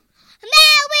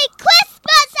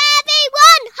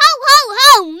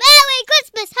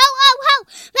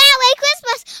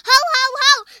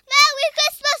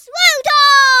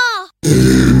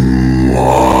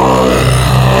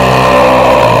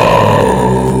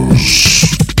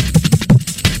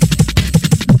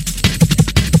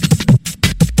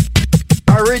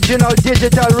Original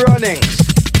digital runnings.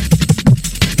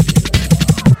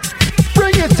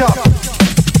 Bring it up.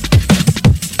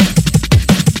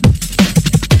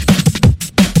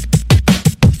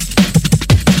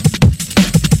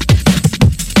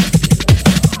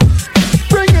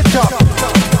 Bring it up.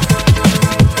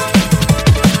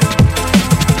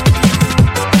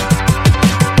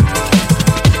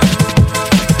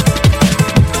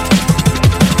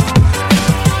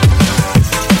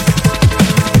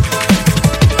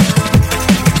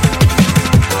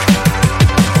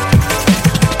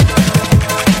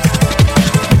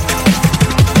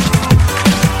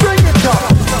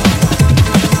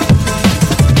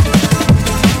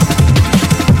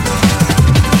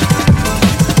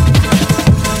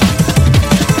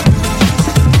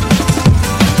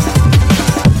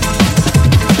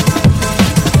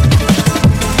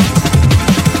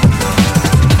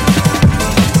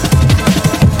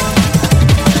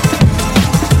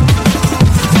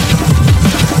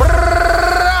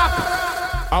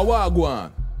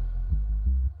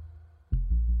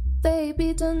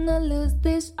 Baby, don't lose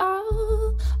this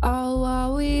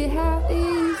all we have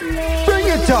is love. Bring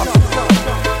it up.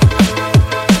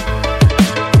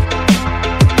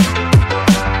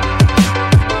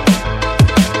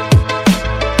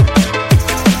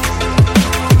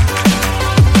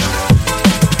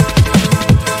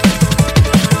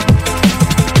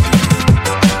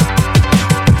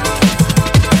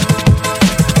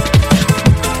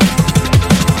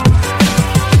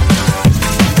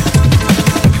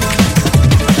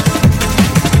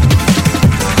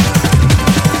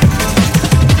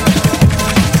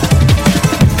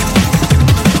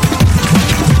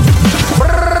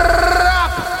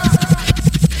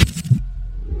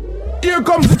 Here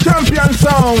comes the champion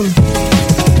sound.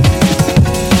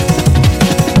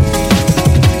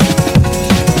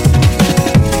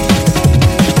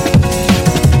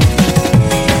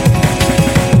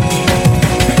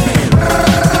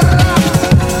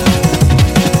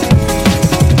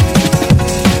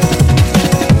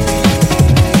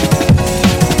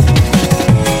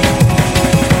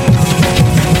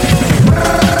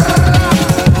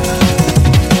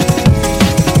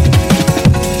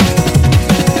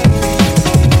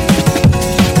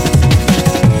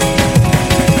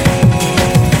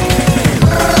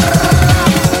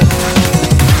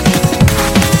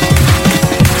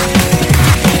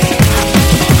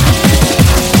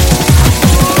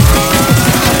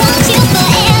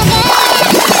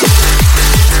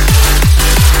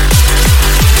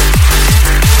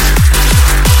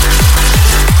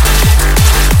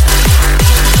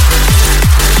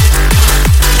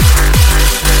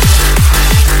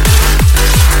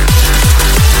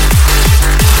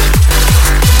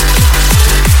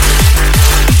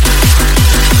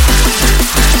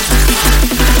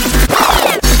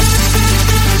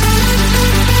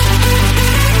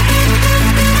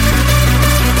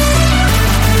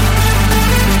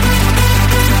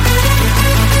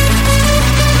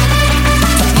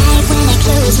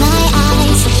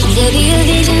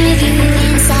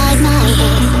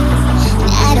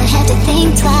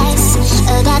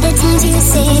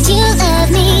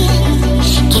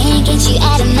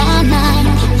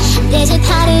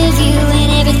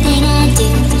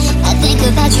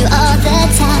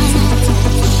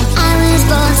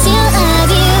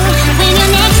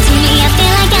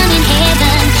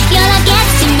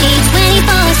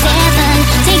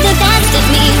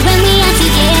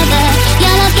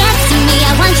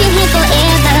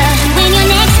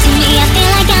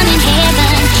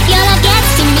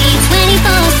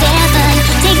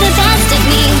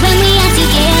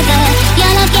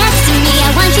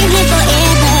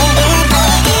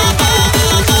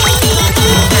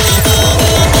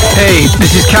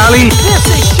 This is Cali. This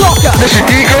is Shocker. This is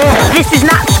Digo. This is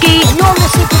Natski. And you're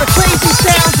listening to the crazy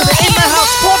sounds of the In The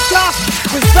House podcast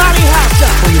with Valley House.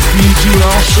 For your PG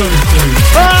awesome.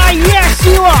 Ah, yes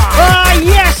you are. Ah,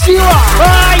 yes you are.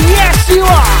 Ah, yes you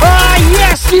are. Ah,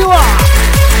 yes you are.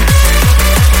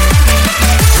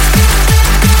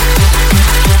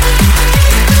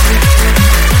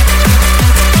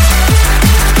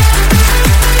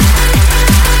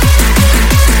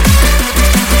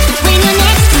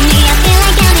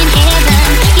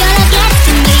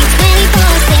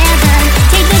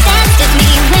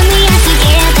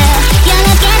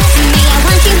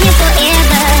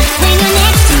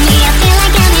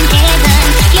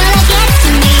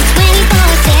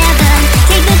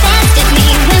 Take the best of me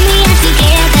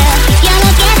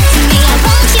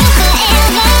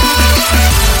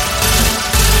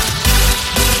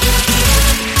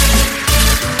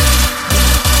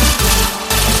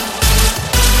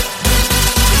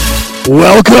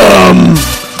Welcome.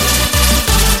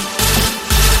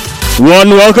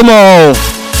 Welcome all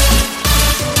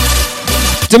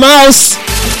to my house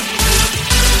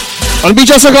on Beach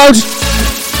Circle.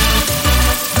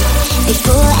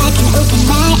 Before I can open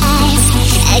my eyes,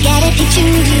 I got a picture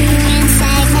of you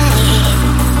inside my head.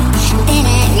 Then I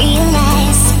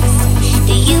realize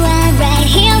that you are right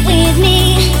here with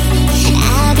me.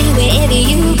 I'll be wherever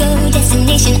you go,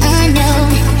 destination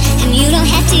unknown. And you don't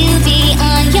have to be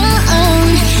on your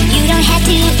own. You don't have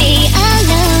to be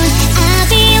alone. I'll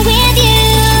be with you.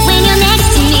 When you're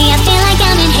next to me, I feel like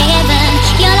I'm in heaven.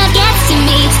 Your love gets to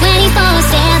me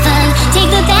 24/7. Take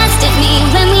the best of me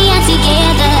when we are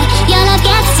together. Your love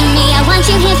gets to me, I want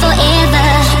you here forever.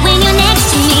 When you're next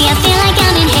to me, I feel like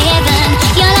I'm in heaven.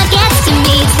 Your love gets to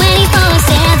me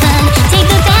 24/7. Take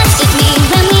the best of me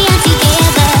when we are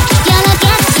together. Your love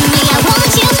gets to me, I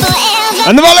want you forever.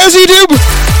 And the Valles YouTube.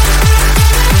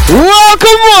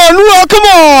 Welcome one, welcome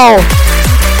all.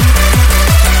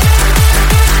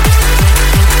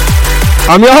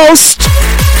 I'm your host,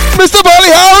 Mr.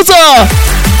 Bali Hauser.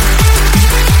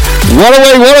 What a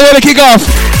way to kick off.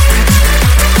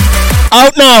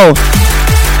 Out now.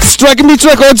 Striking Beats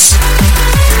Records.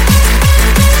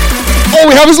 All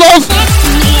we have is love.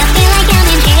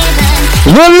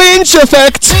 The Lynch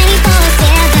Effect.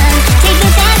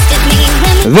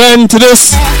 Then to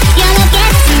this,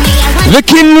 the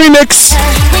Kin remix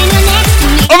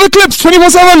of Eclipse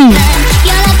 24/7.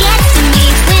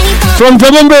 From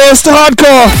drum and bass to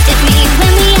hardcore.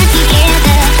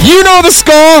 You know the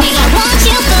score.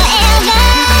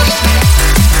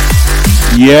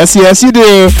 Yes, you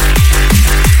do.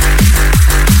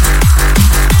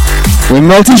 We're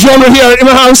multi-genre here in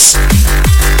my house.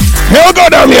 Hell go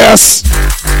down, yes.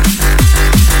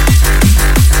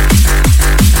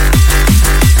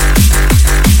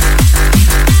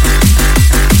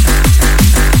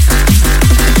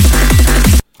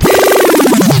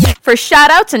 For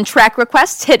shoutouts and track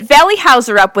requests, hit Valley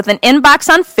Hauser up with an inbox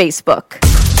on Facebook.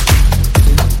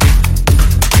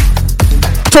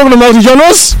 Talking to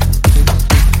multi-genres,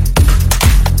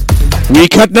 we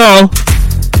cut now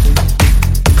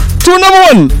to another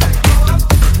one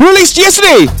released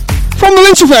yesterday from the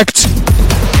Lynch Effect.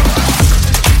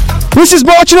 This is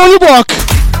Marching on Your Block.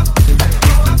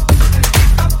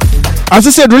 As I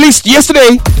said, released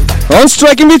yesterday on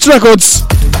Striking Beats Records.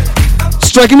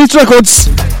 Striking Beats Records.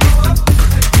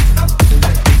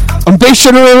 On Bass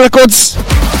General Records.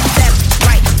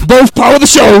 Both power the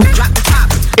show.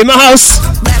 In my house.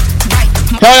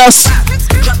 Hell yes.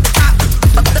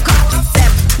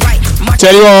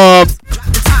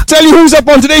 Tell you who's up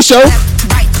on today's show.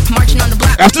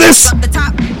 After this.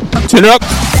 Turn it up.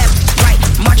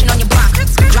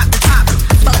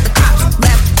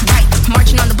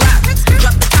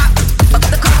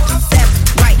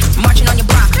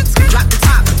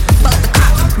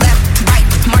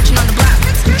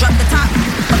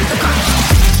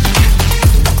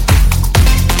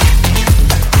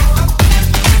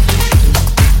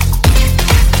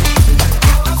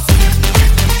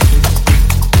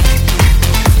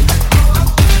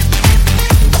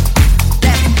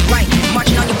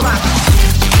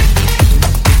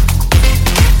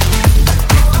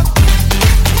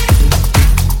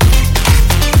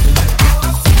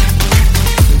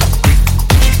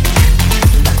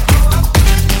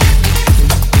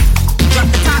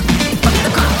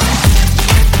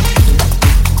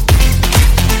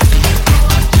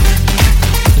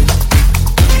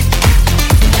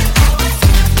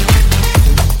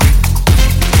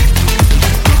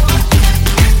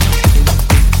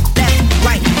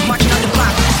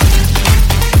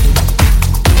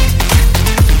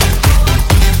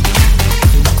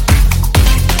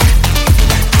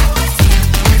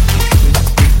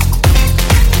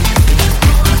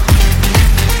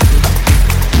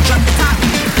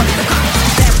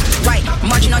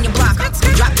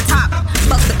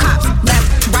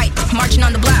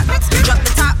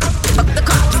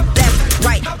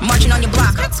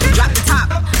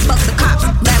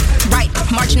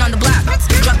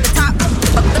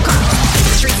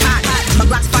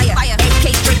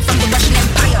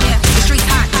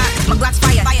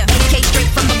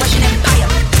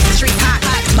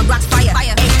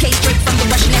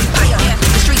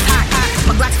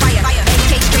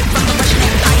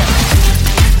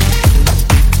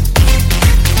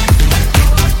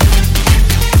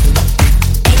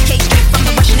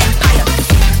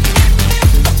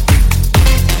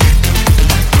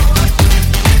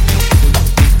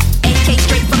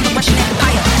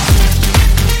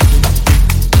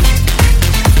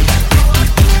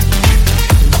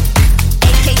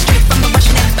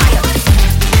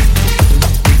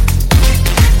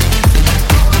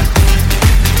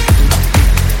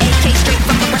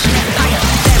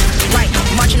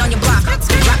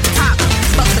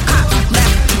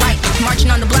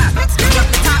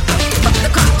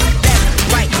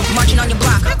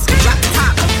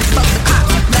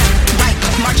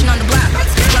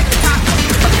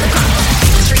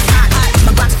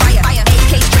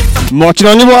 Marching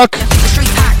on your block.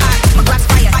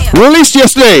 Released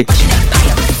yesterday.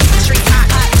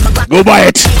 Go buy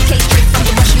it.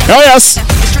 Oh yes.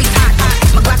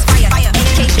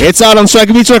 It's out on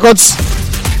Striker Beats Records.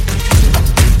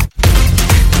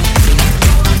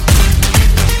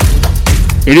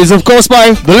 It is of course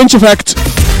by The Lynch Effect.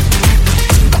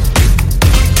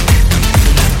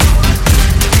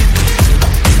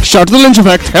 Shout to The Lynch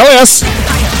Effect. Hell yes.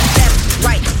 Left,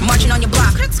 right, marching on your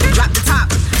block. Drop the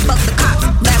top, fuck the cops.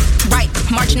 Left, right,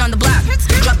 marching on the block.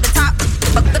 Drop the top,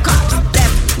 fuck the cops.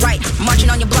 Left, right, marching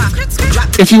on your block.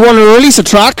 If you want to release a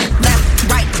track, left,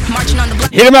 right, marching on the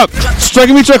block. hit him up.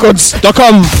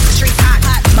 StrikerBeatsRecords.com. Streets hot,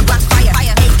 my Glock's fire.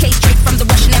 AK straight from the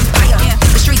Russian Empire.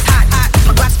 The streets hot,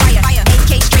 my Glock's fire.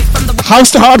 AK straight from the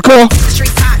House to hardcore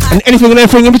and anything and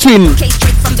everything in between.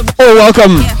 Oh,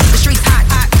 welcome. The streets hot,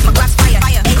 my Glock's fire.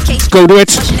 AK Go do it.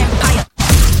 Russian Empire.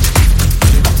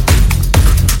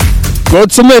 Go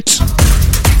submit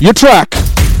your track.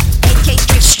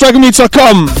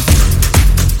 StrikerBeats.com.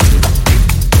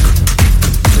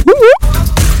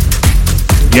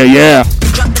 Yeah, yeah.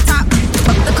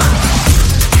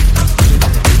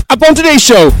 Up on today's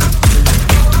show,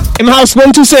 in House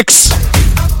 126,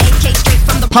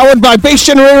 powered by Bass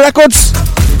Generator Records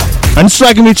and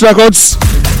Striker Beats Records.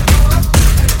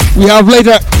 We have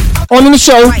later on in the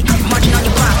show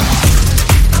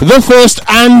the first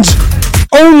and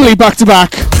only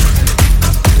back-to-back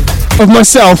of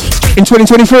myself in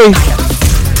 2023.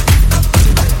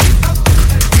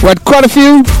 We had quite a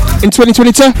few in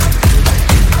 2022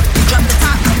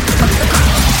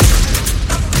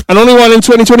 and only one in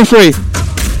 2023,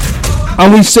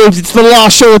 and we've saved it to the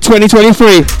last show of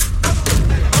 2023.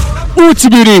 Ooh, it's a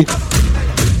beauty.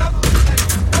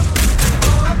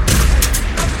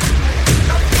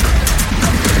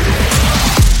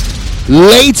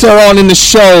 Later on in the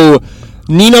show,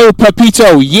 Nino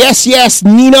Pipito. Yes, yes,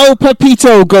 Nino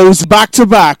Pipito goes back to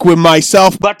back with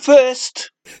myself. But first,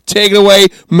 take it away,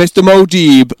 Mr.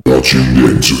 Moadeeb. You're tuned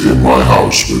in to In My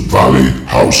House with Valley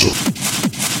House of...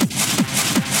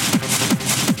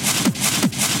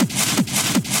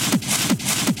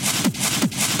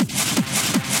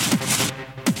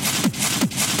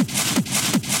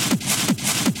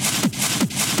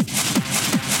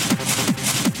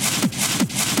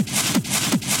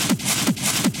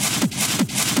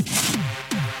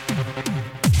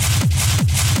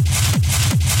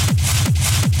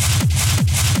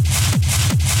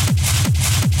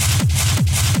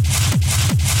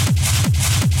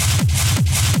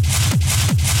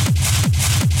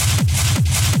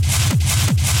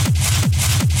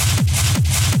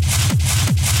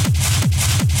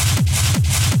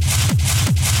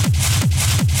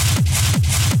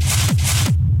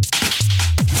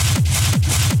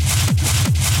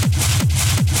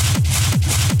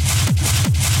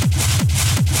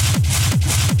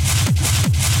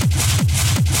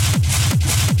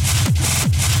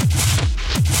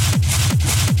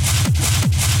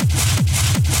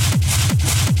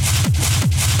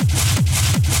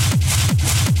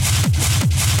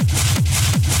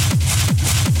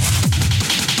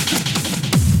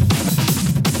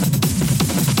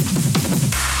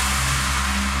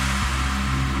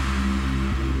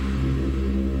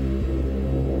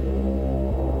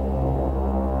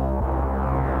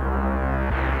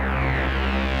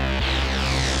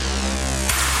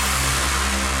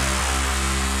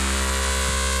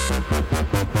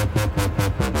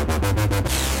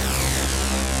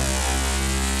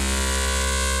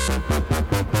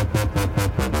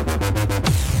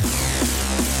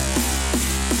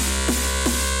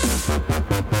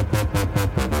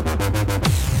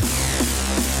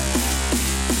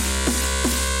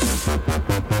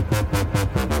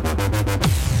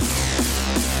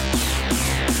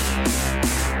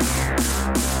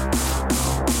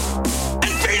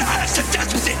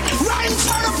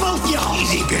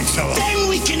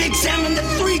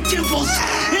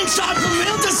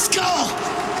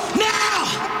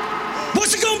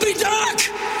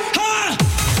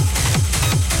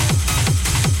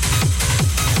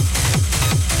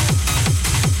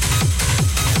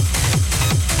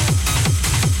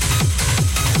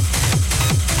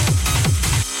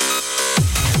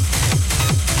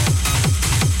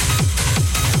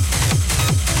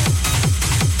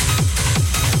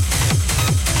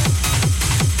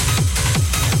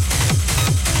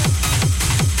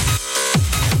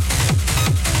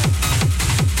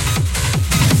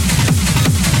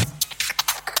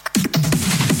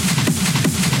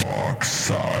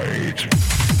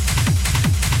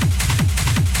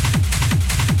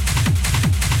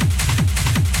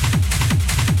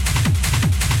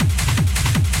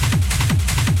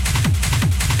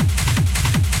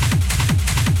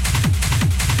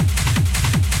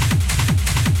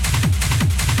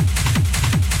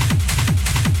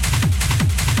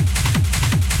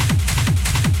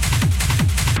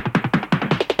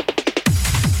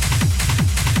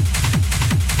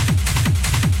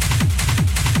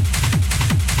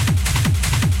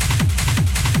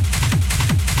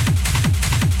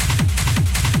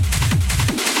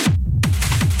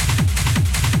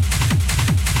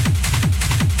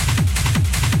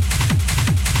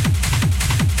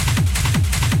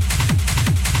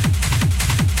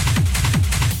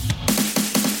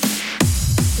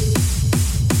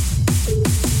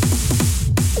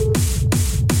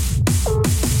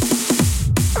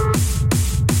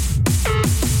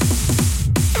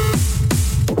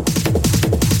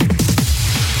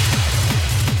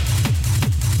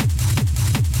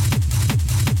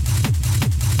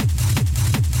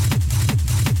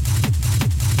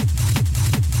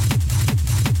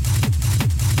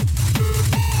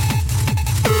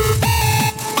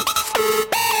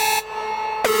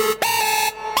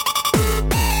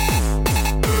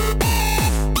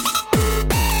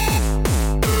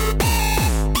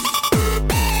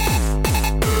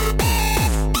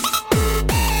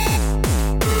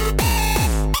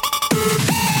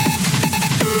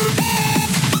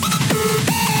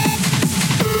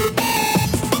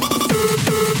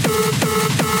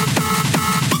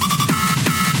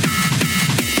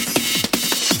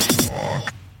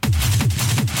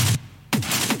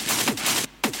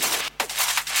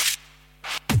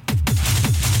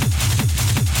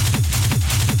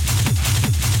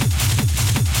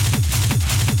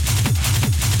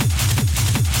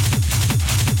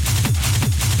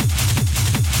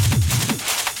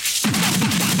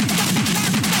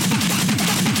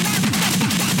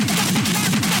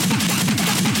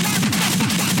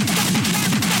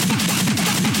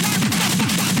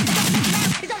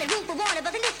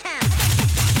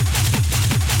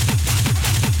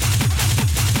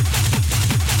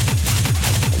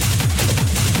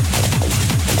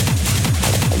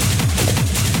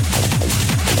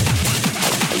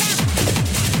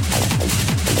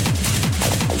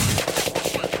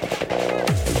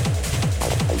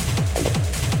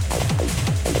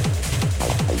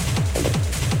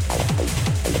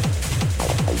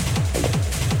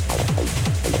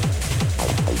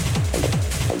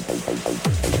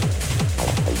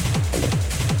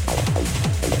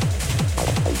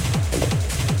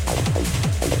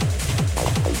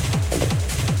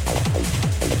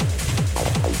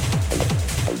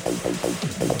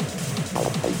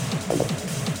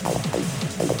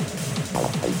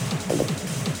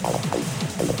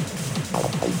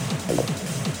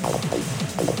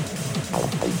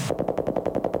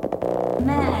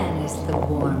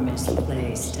 worst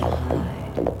place to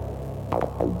hide.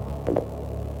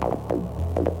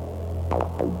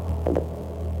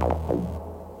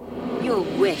 You'll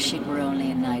wish it were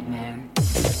only a nightmare.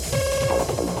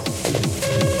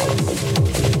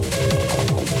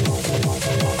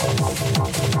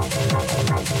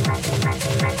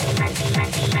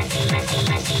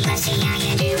 Let's see how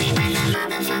you do it when the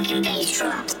motherfucking bass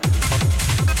drops.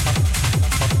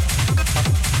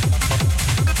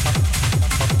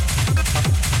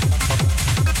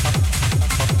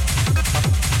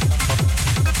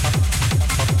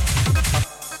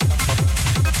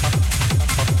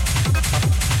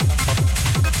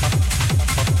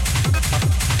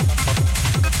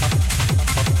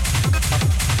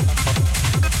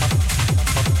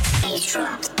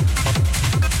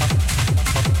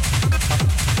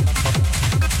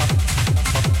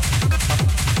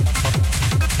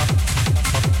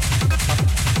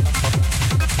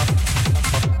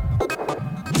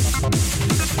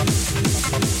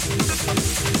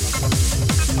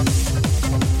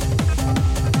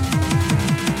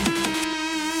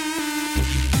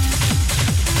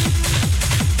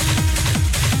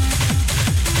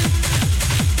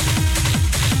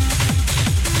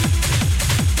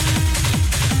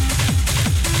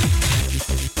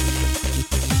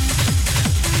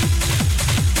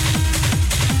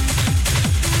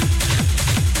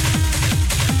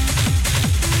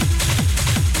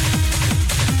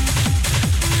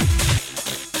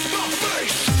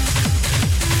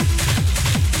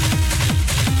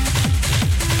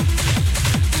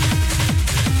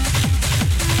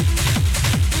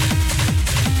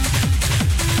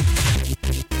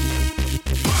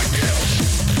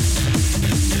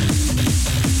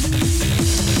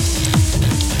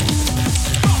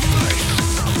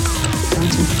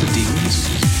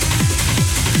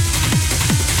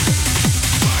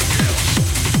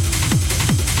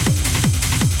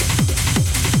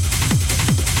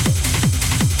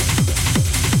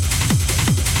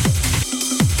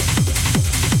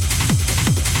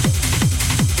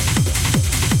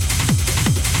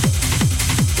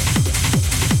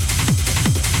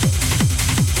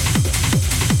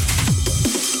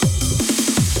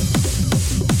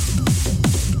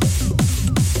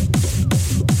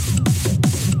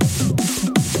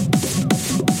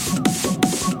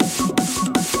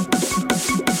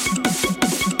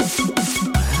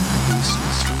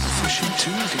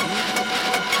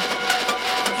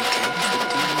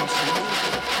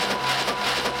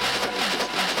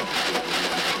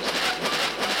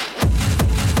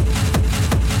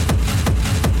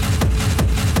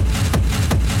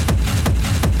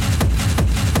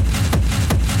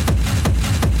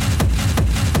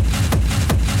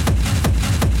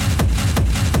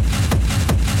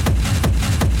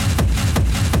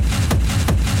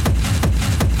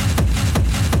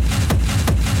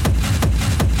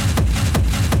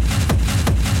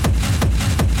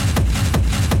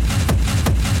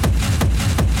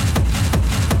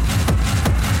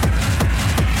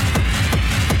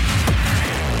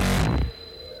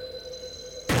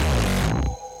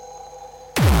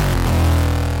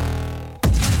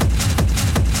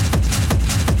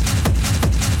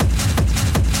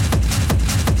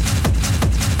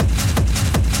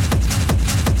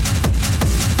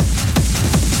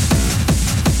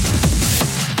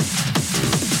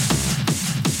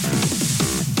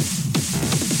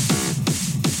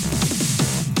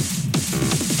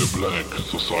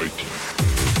 Society.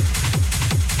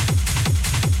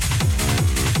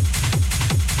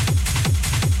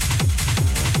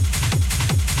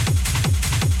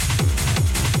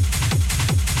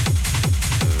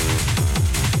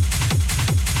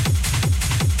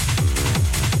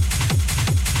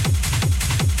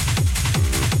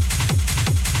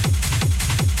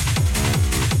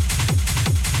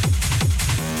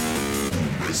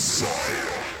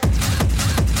 Messiah.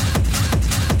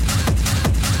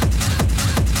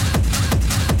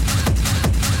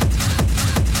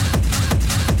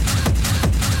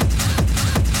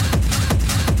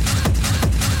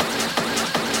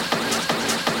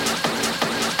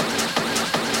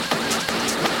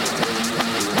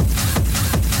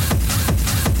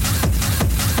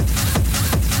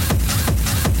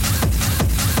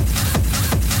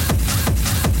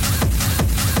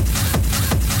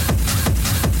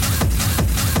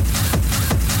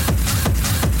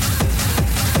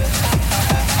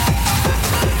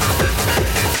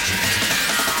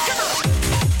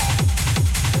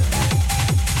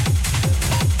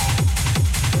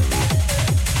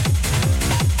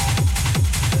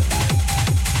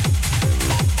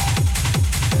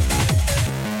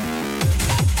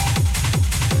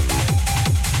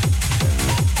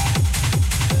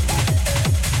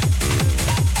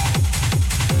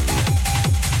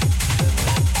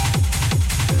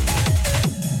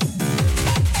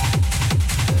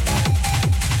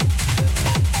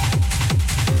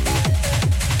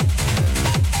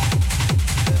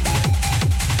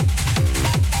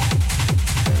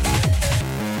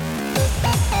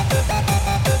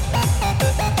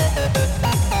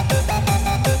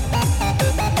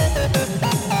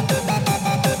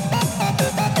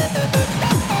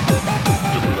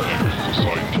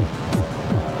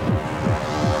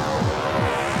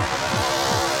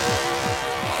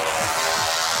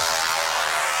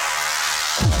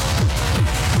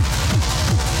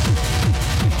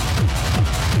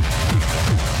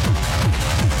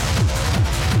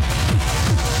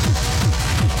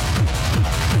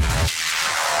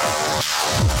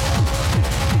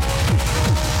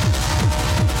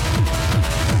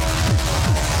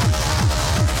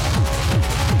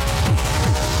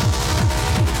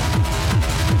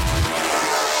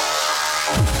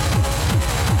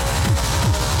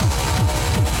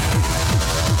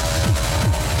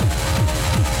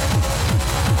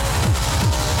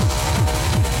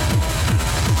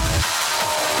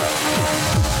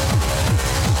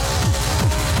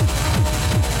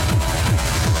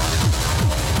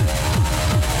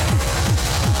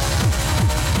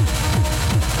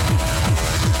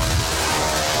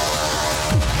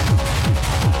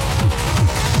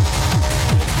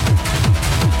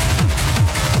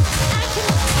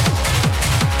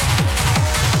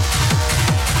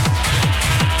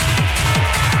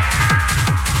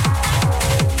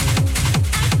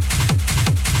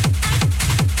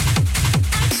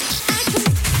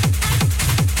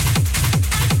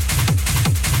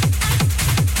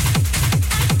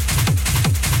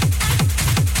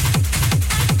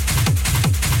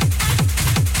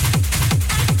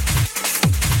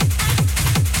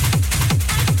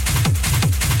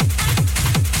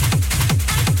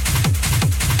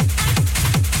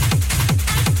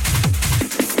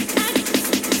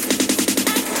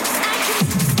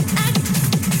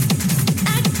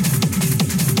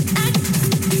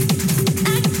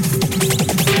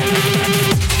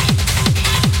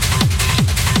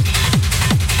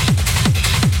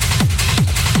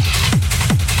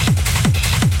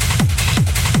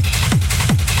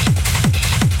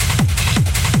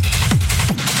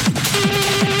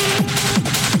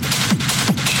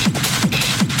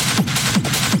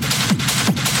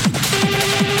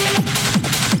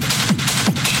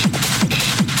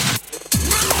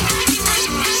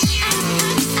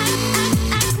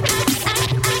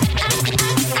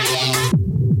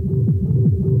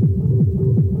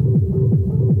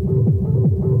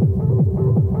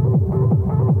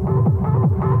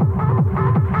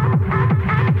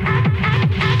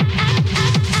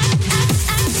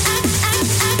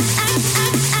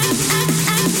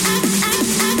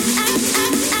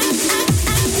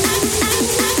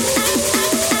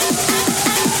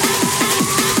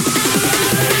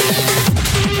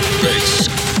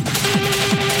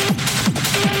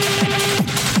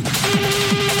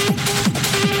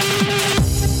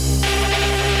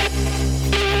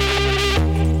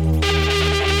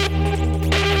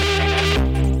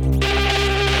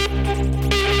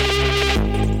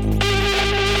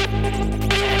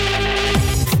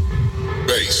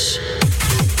 bass.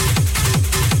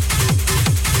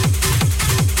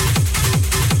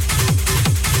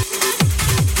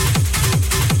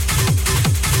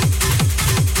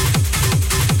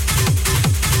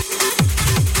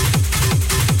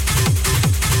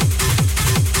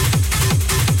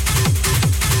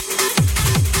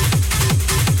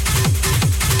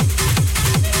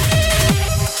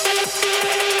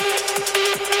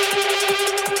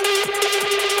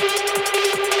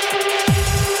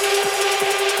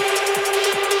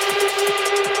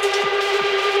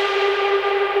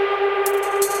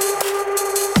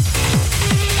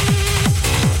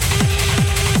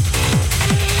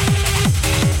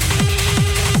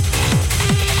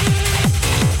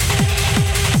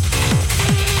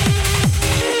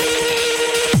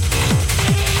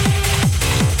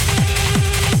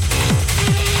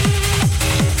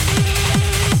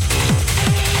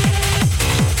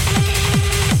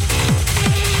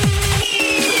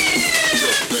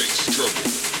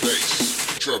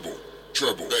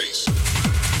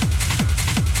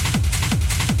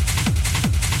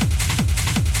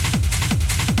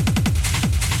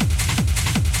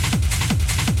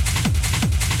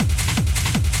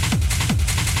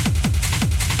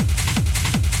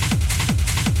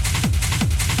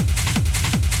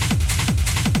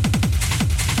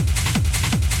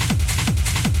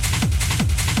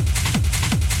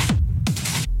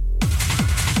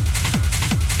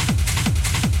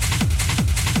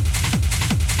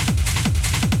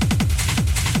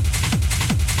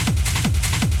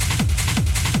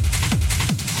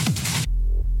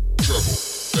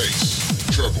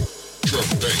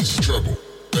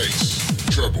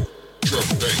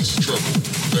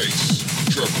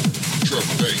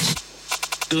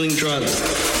 Doing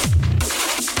drugs.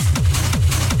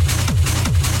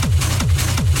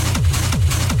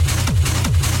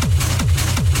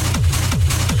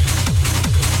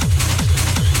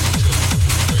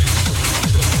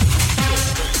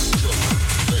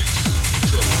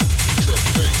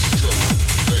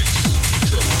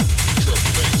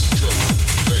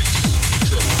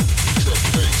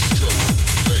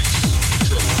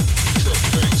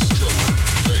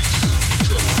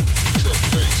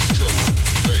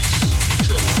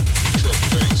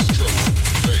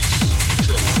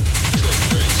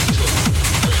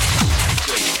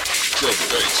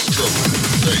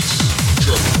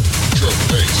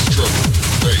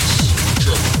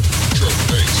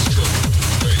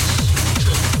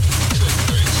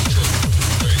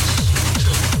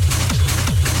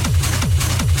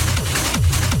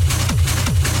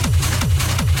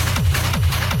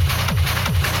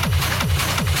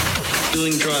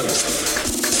 Doing drugs,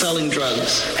 selling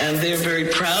drugs, and they're very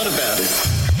proud about it.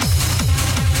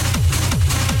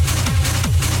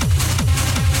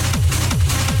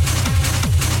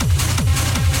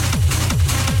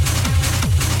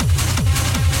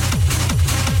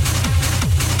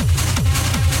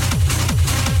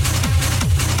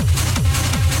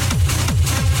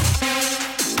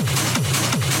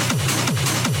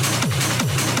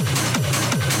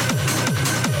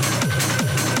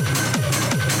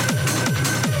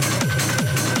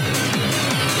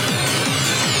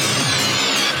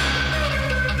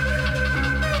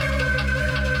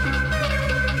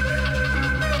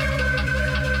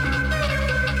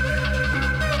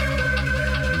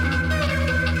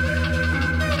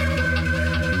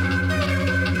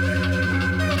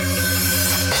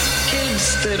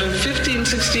 That are 15,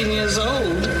 16 years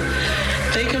old,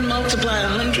 they can multiply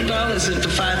 $100 into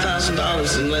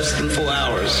 $5,000 in less than 4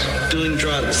 hours doing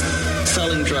drugs,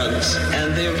 selling drugs,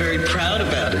 and they're very proud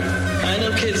about it. I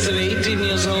know kids that are 18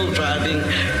 years old driving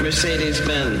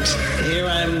Mercedes-Benz. Here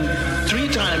I'm 3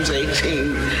 times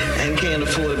 18 and can't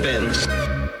afford a Benz.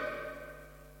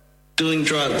 Doing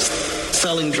drugs,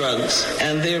 selling drugs,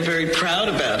 and they're very proud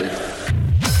about it.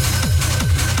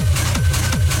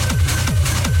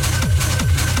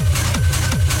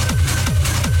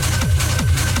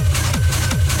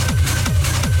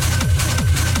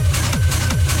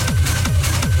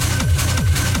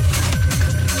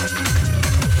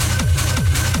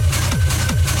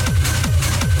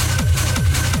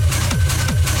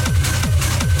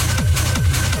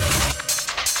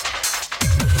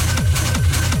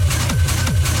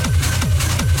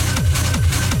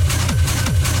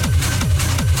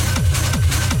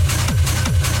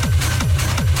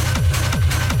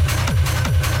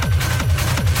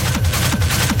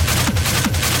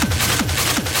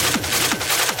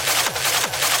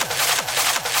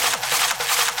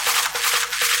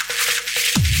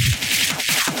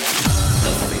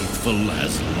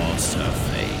 Has lost her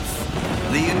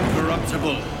faith. The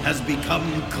incorruptible has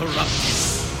become corrupted.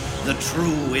 the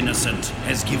true innocent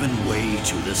has given way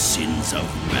to the sins of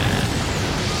man.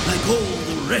 Like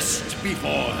all the rest before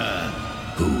her,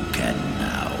 who can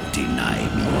now deny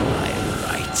me my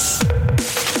rights?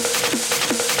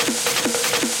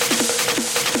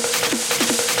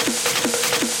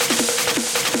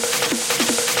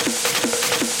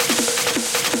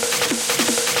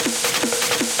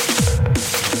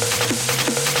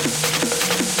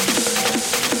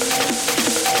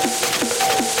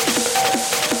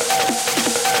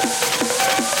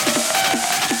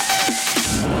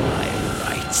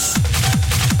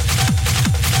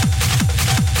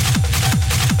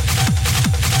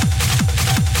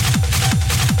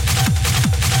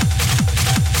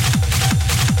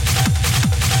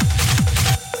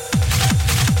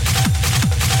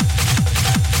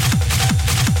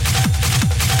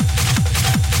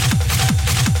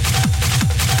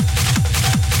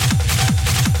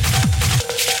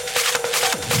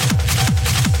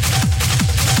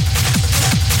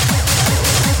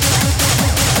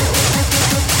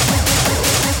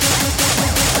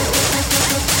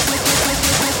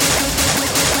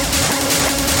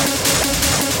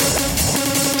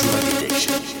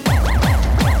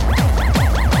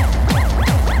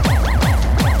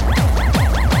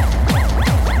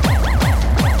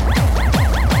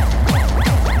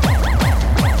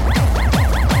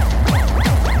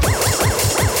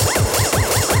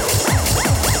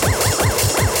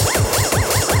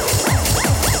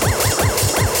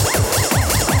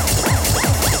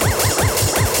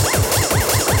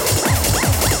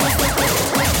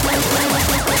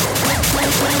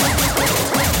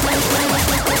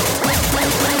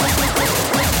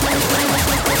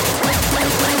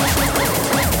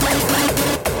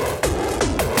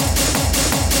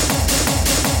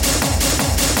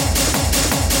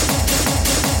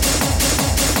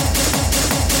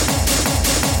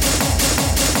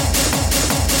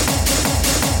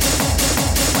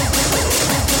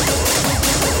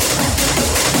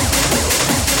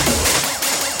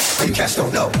 Cats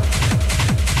don't know.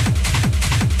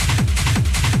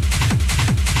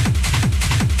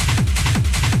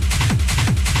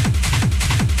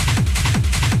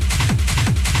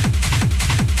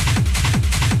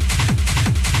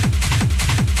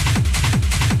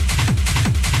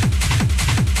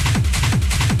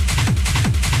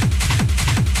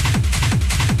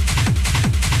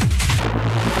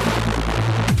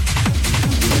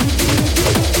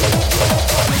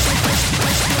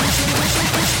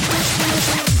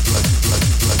 Blood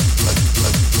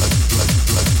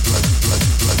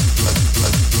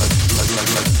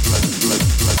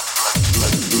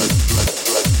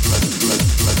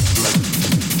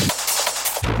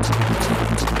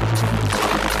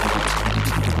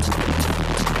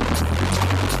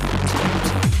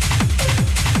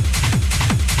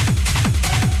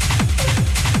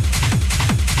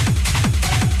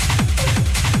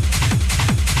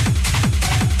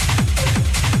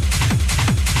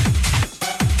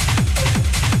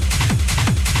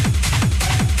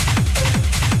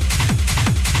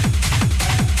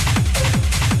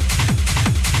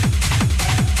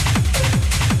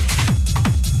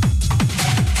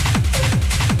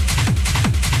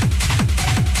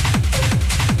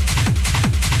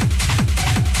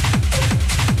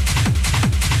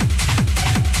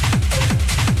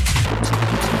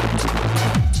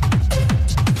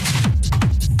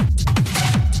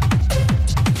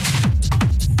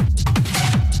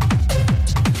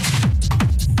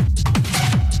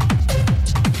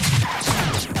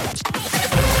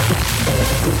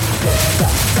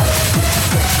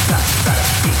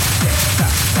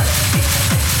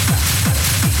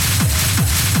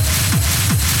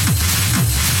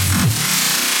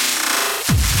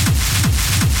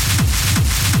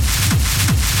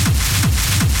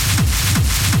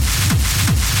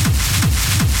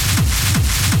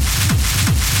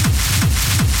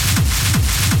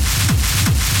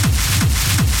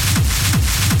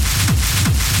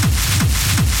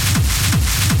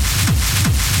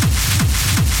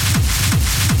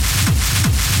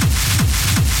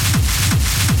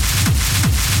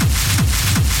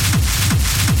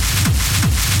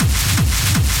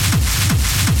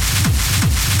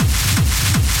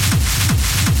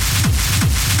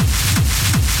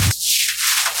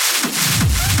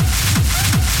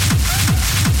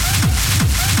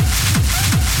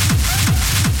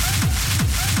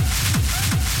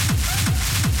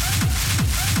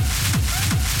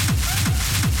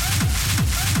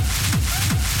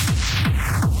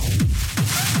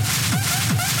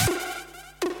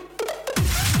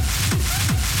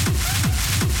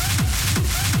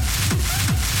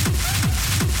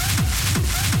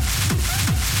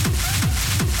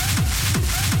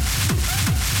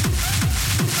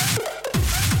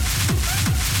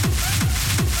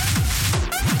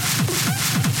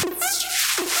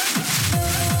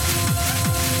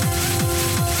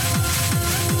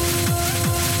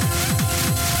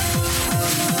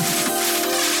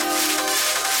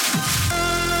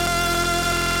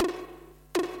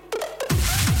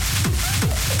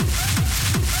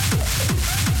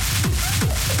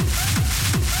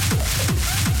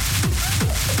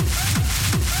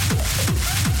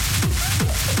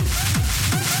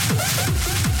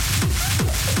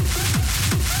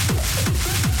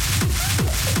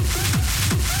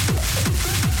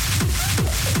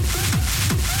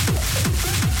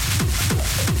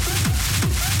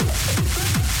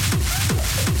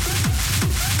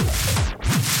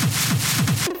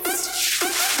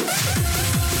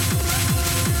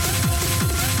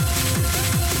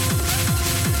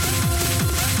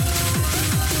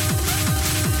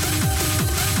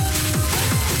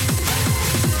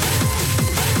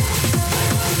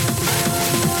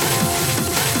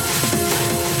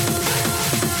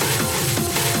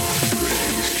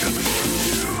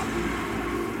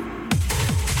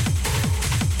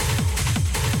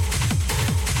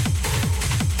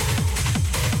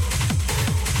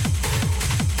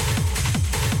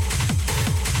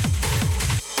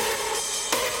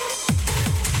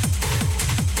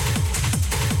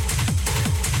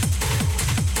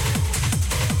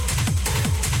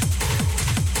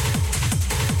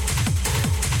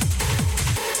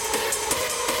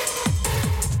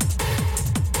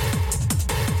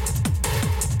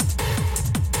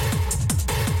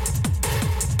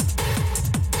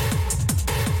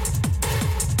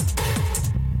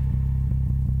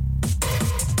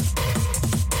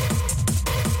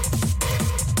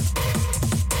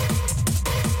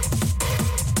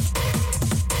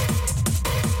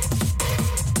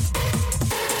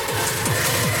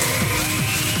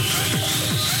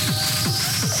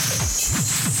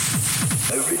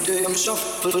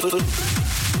shuffle.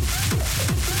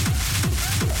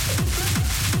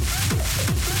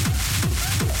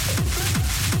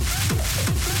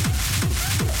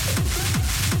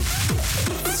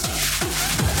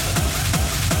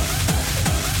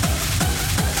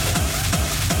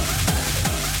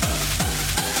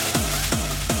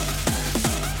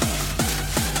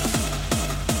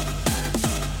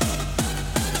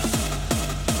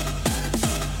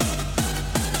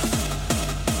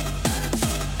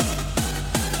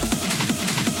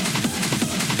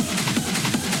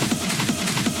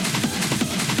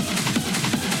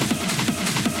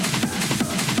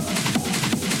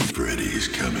 Freddy's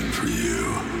coming for you.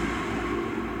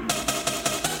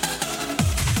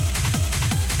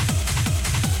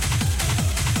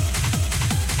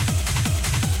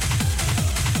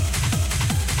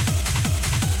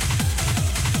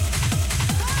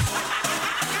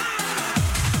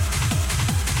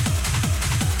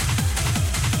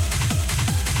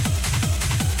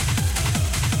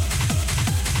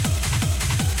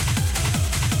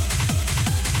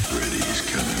 Freddy's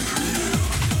coming for you.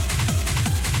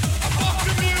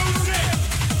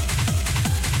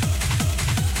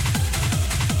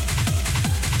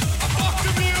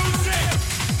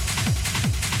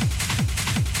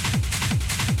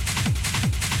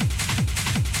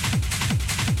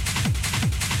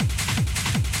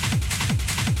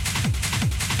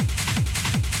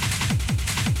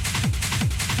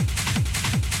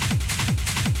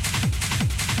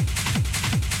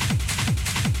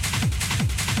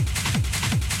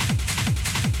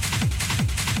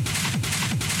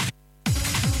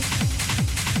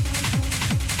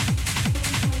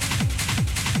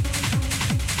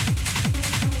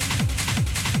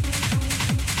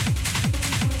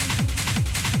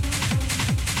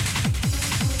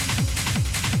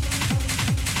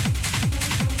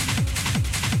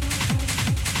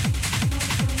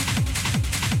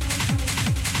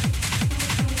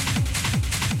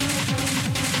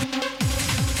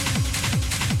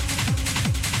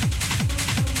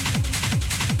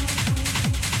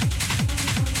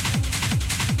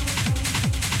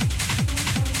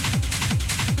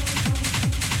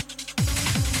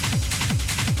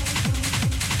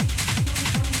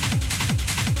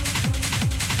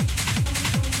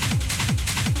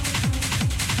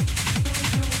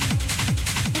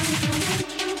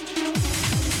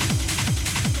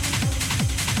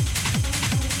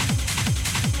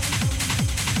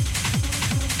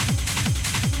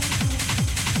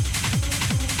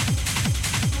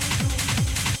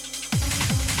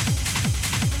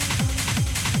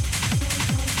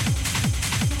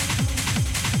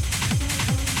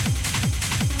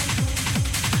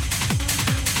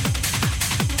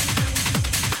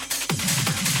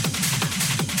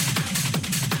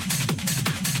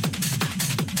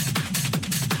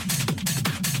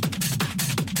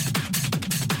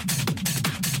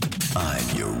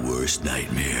 I'm your worst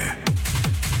nightmare.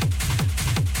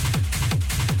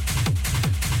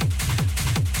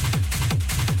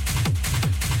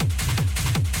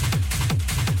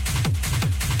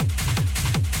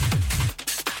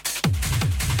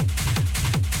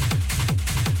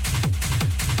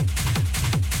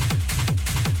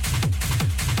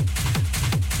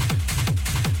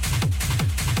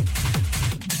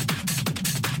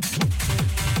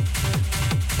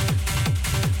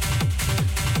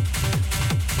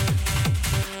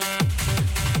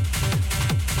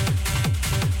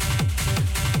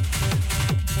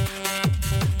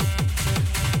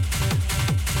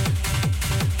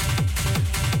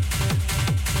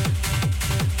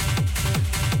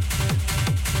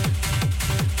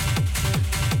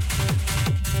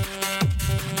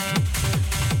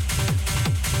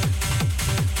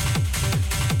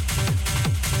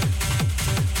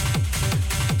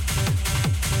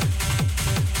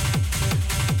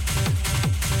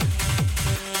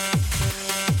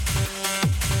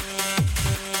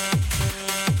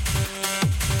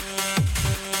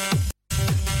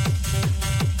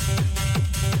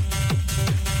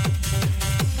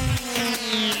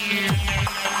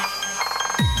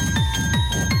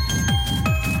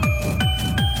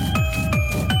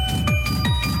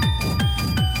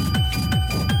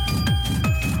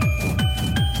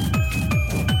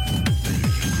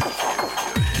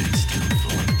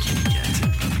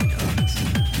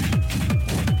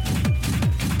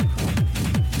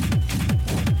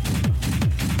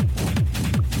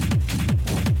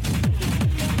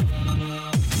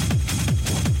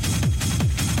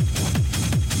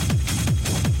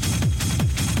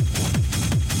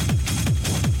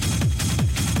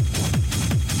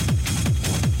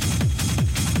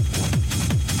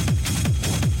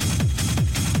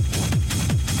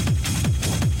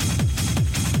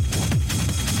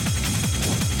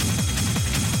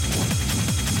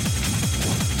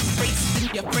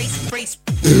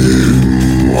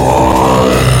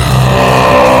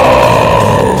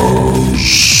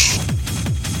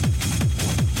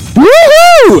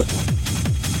 Woohoo!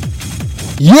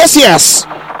 Yes, yes.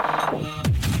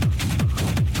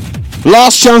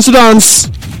 Last chance to dance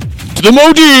to the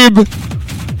Moadeeb.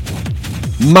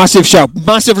 Massive shout,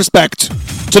 massive respect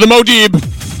to the Moadeeb.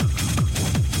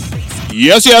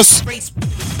 Yes, yes.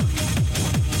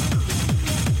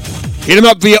 Hit him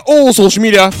up via all social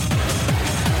media.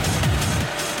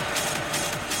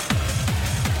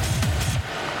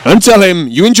 And tell him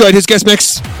you enjoyed his guest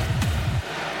mix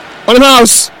on the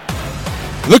house.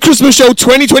 The Christmas Show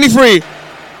 2023.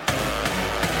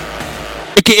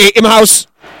 AKA Im House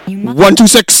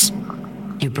 126.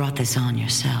 You brought this on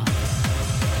yourself.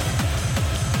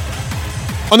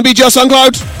 On the BGR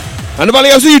SoundCloud and the Valley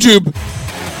House YouTube.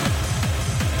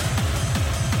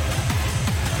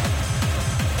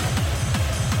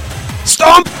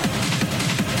 Stomp!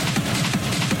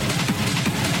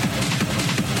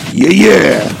 Yeah,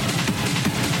 yeah.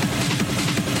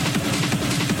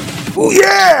 Oh,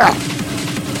 yeah!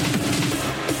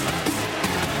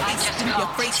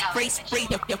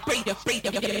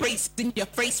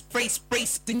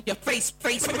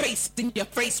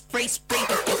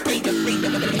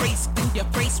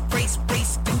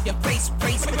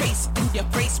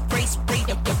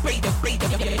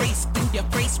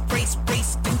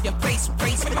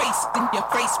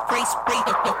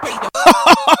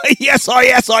 Yes, oh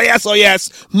yes, oh yes, oh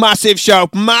yes. Massive show,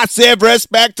 massive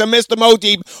respect to Mr.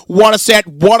 Moadeeb. What a set,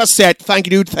 what a set. Thank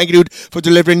you, dude, for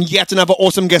delivering yet another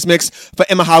awesome guest mix for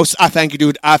Emma House. I thank you,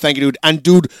 dude. And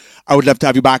dude, I would love to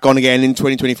have you back on again in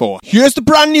 2024. Here's the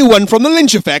brand new one from the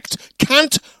Lynch Effect.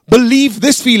 Can't Believe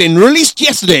This Feeling, released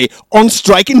yesterday on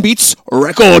Striking Beats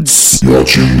Records. You're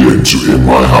tuned in to In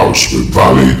My House with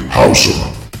Valley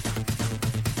Houser.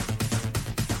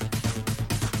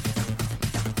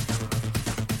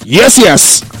 Yes,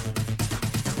 yes.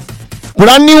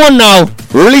 Brand new one now,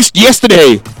 released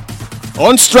yesterday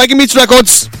on Striking Beats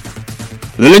Records.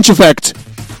 The Lynch Effect.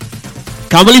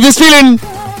 Can't Believe This Feeling.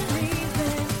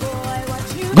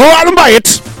 Go out and buy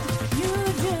it.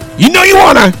 You know you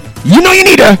wanna. You know you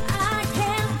need her.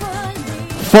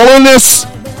 Following this,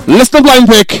 list of blind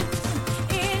pick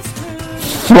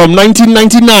from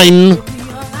 1999,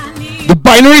 the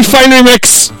Binary Finery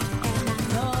mix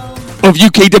of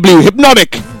UKW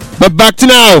Hypnotic. But back to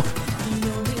now,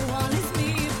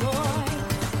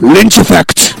 Lynch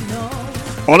Effect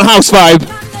on a house vibe.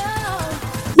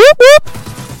 Whoop whoop.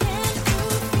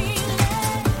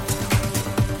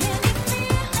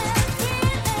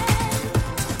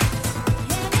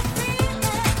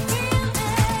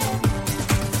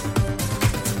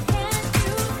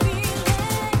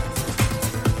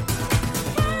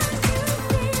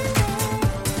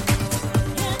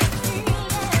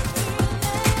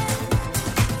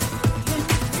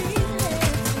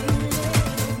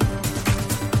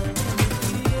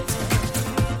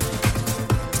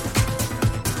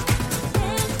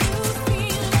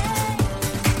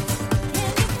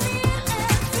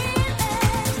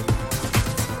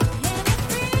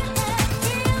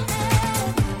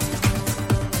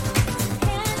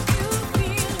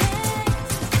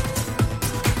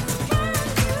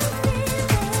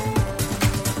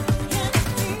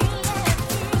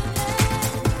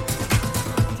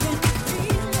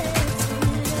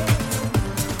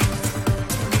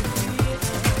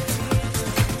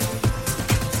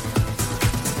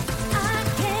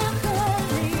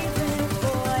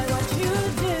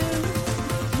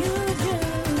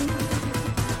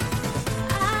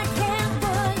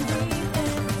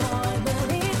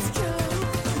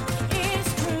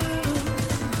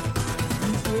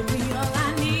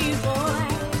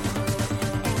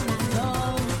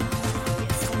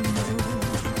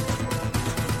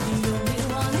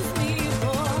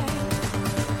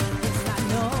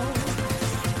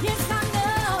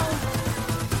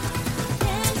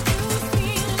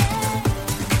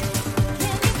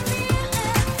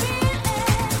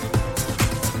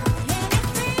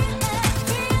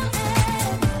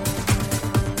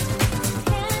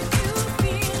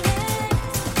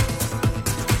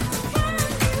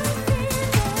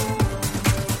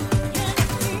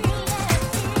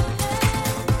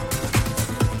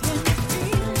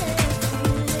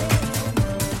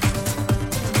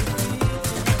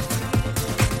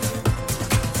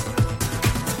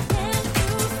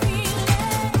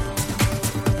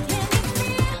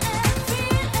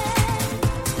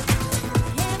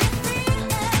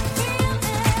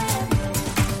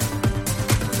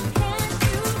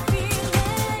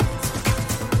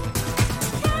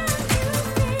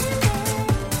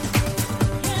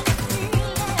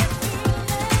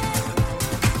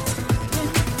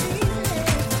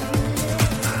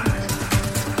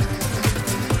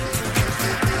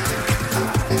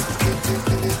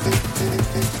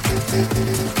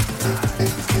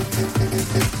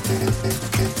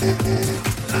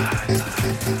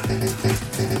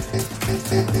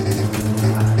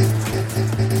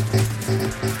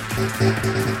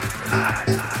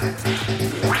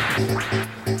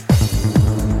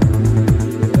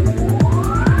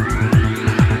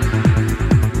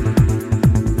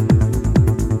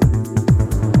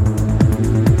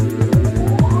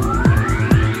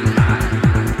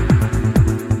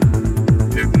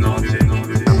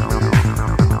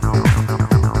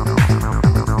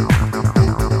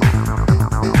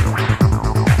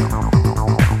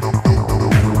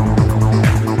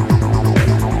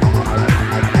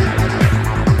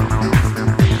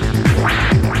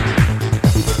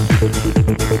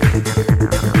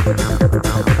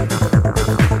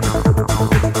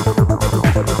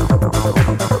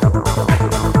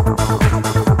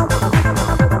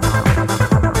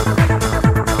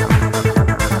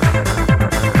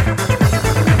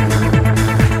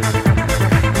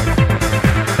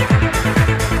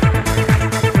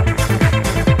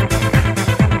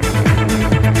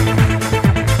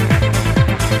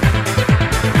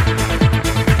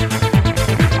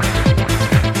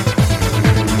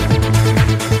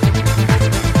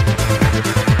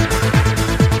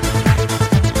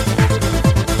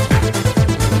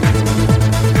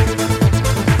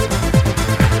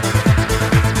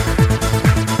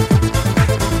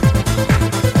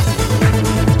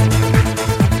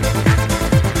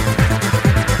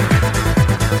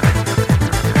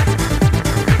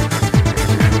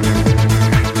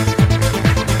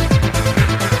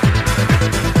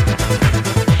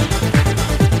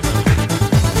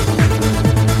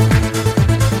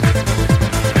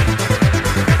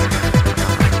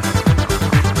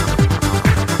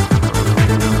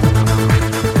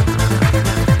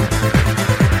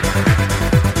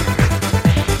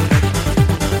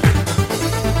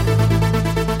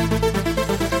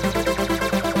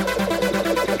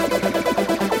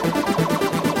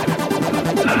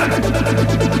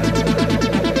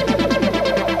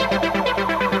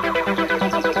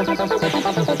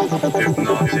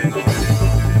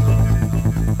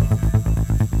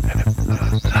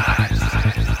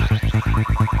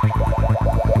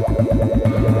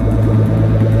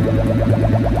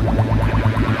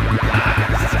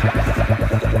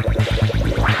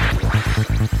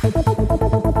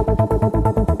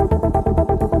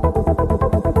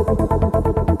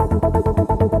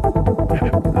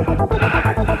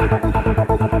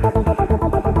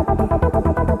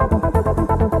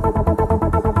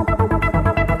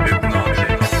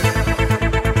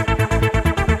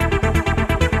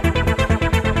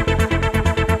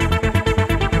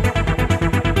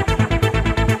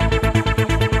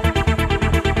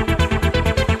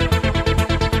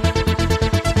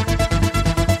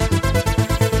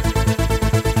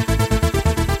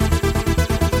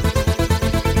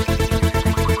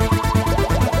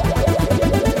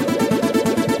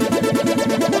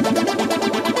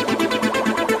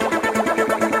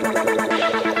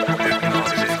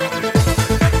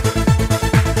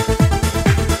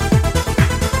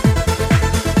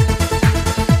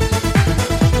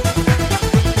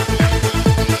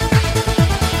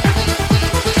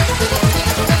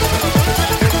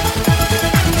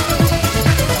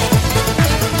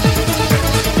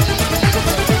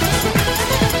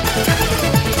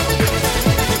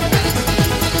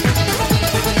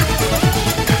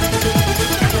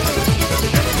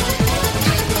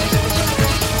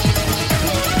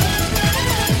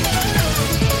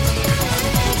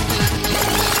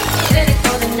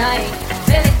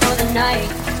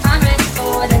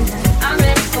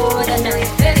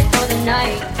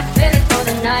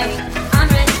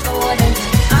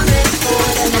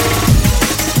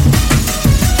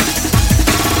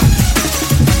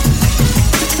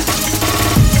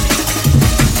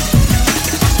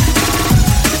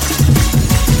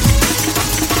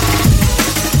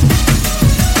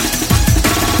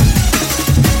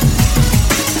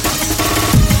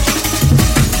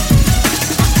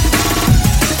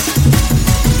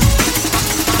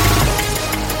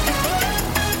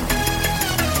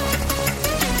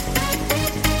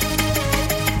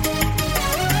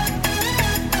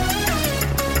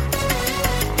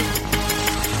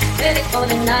 ready for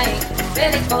the night,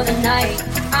 ready for the night.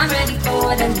 I'm ready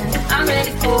for the night, I'm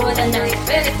ready for the night,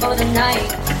 ready for the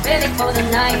night, ready for the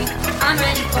night. I'm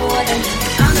ready for the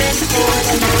night, I'm ready for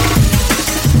the night.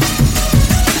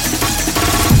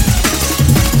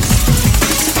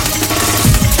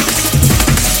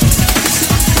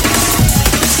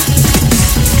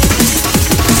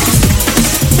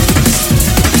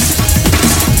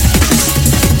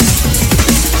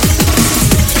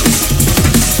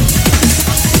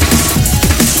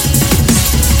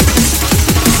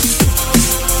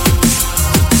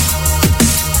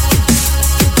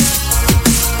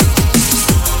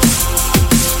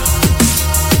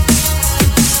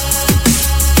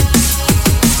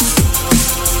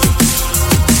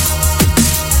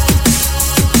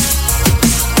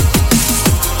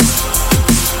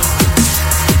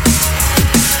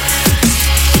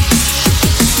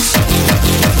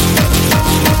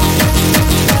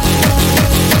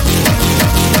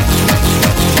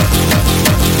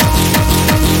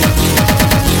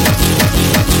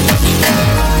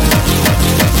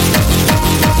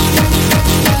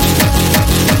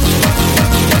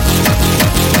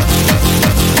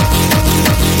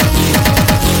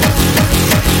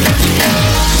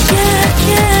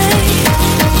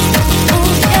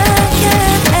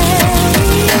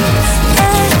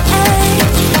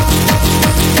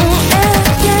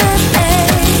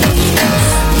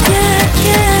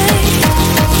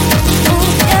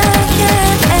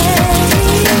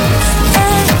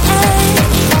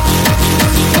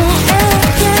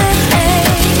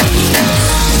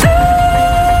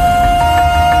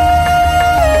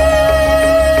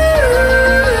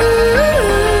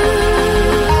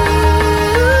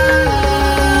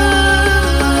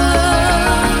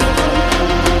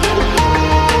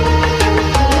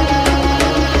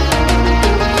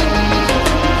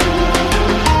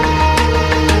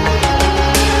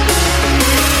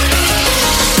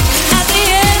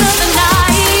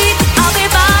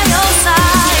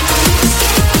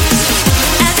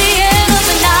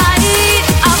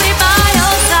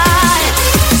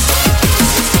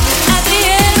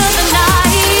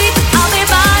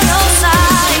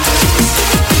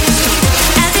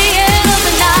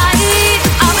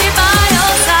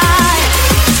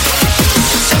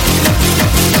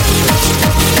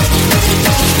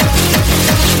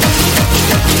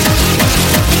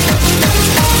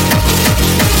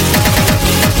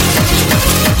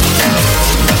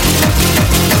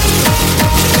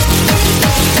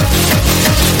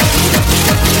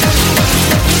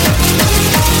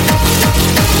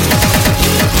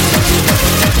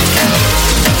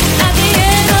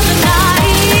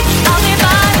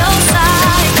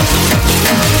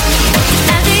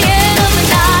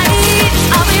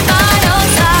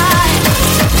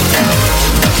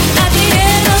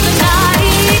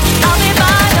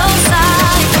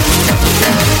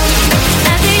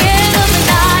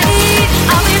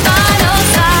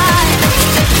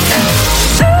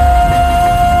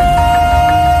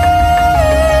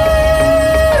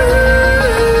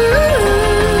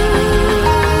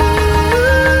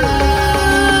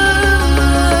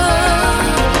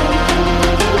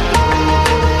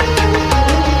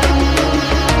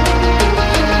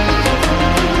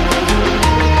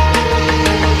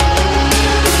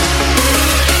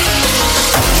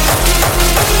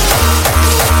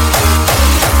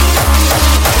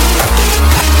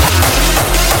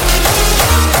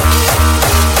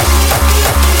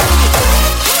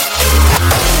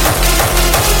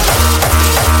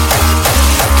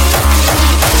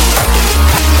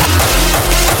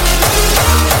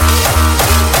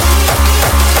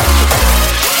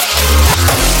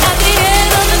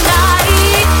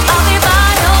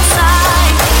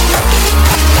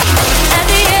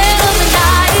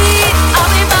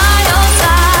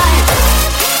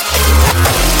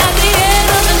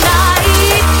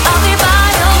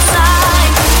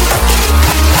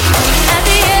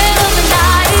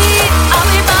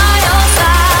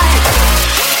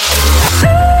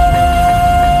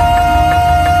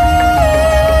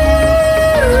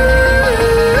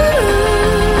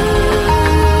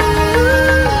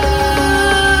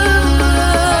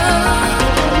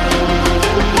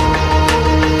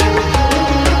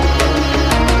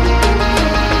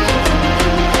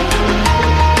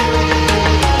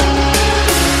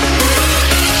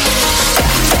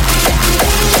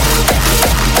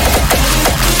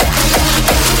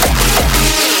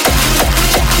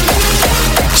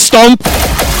 stomp.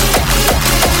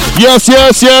 Yes,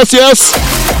 yes, yes, yes.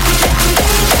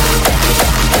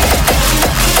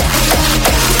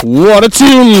 What a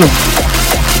tune.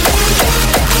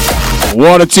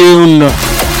 What a tune.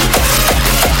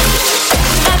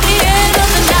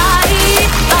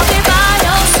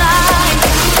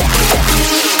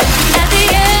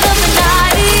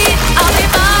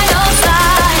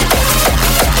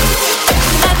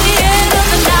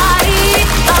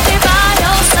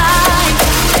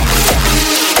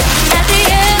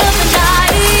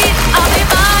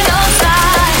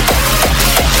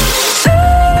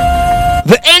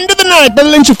 The End of the Night by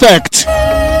Lynch Effect.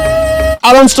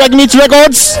 Out on Strike Meets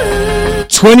Records.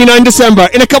 29 December.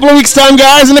 In a couple of weeks' time,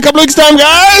 guys. In a couple of weeks' time,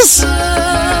 guys.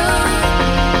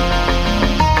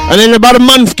 And then about a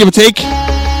month, give or take.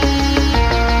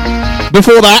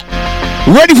 Before that,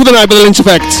 Ready for the Night by the Lynch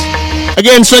Effect.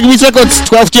 Again, Strike Meets Records.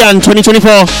 12th Jan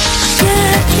 2024.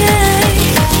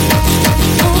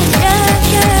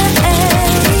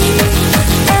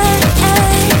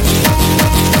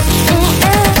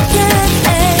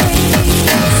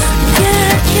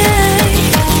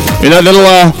 In that little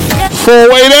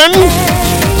 4-way then.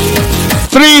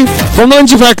 3 from the Lynch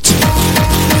Effect.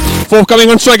 4 coming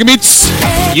on Striker Beats.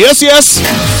 Yes, yes.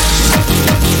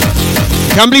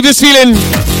 Can't believe this feeling.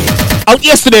 Out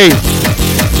yesterday.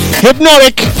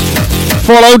 Hypnotic.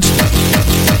 Followed.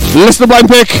 Listener blind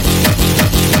pick.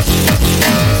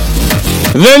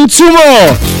 Then 2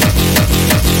 more.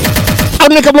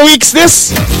 Out in a couple of weeks. This.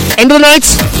 End of the night.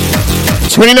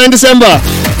 29 December.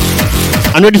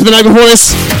 And ready for the night before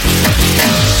this.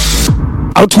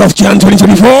 Out 12th Jan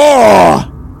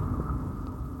 2024.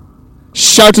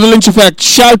 Shout to the Lynch Effect.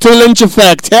 Shout to the Lynch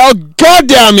Effect. Hell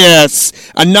goddamn yes.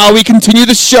 And now we continue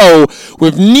the show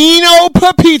with Nino,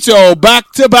 Pipito,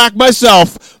 back to back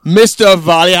myself, Mr.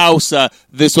 Valley Houser.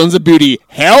 This one's a beauty.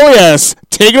 Hell yes.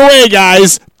 Take it away,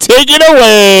 guys. Take it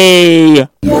away.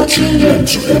 You're tuned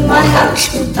into In My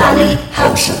House with Valley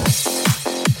Houser.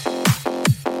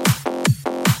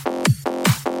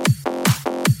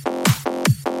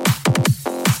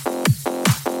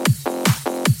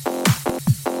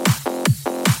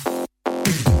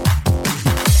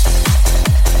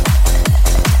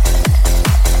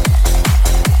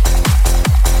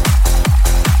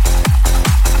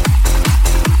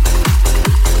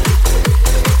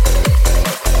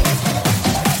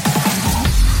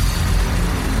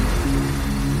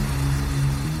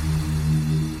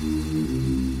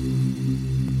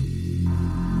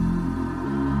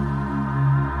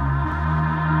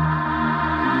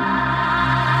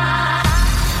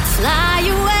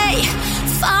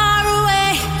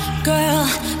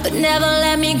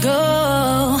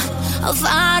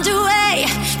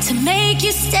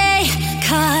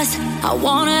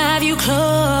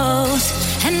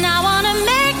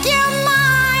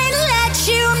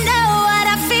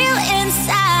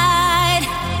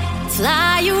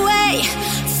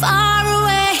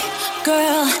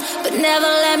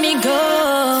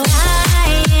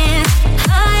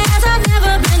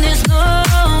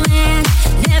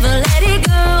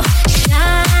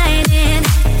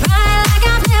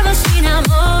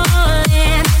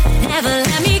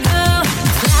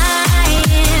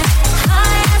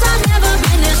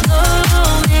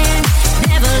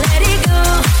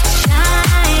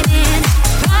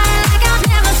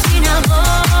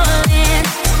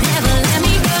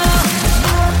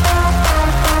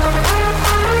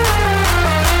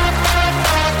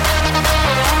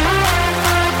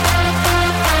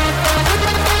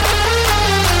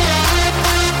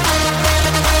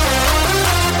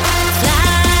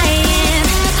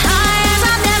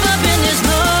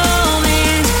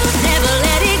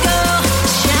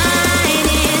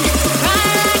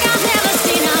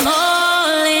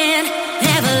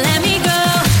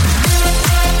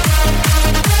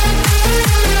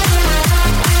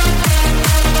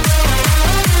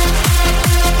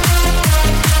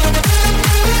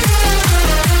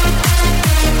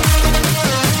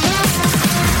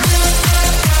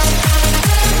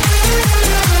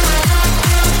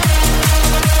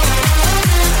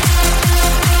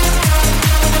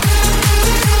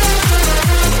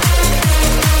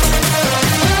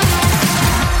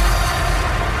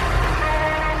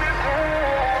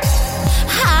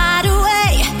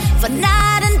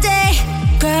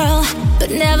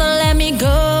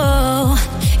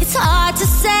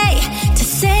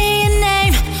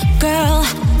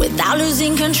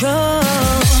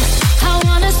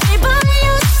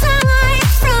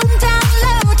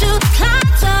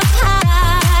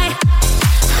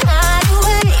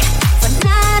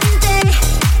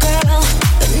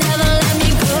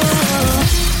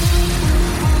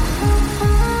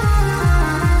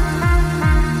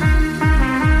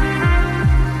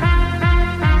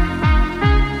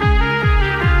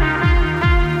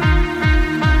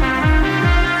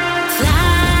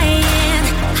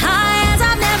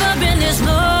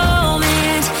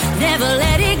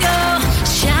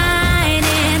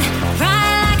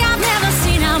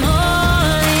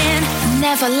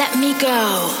 never let me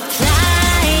go.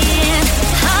 Flying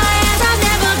high as I've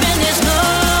never been this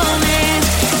moment.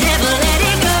 Never let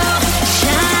it go.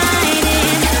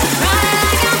 Shining bright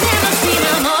like I've never seen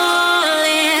a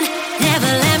morning.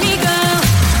 Never let me go.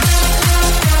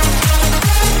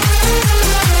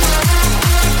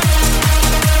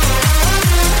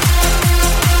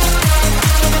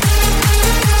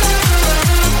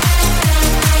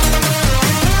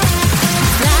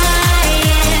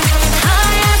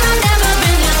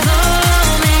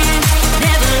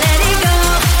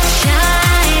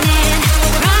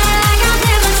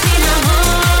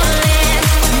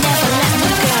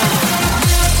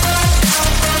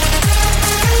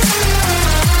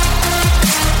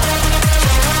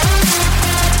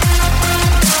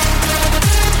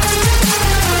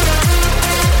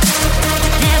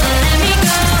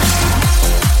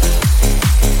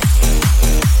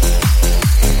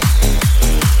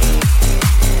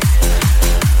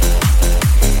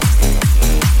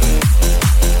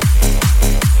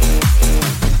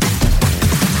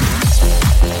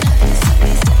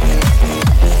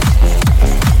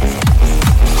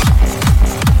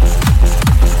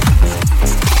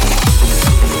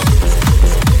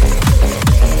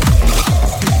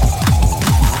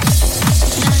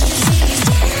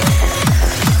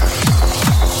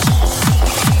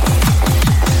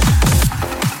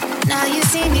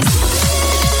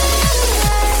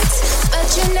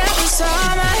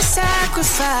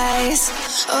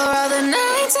 Or all the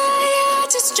nights I had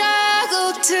to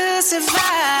struggle to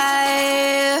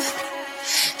survive.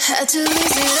 Had to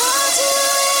lose it all to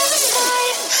win the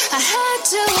fight. I had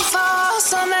to fall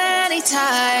so many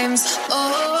times.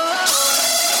 Oh,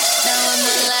 now I'm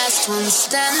the last one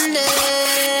standing.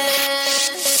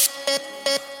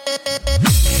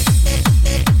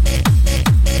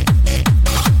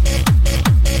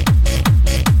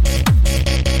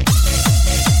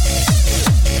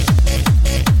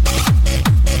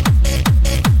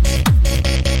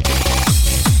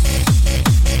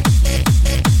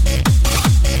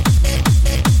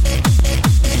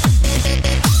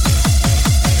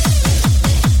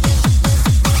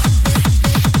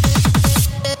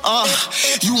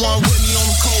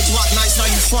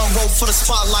 For the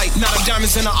spotlight, now the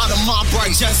diamonds in the out of my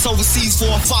bright. Jets overseas for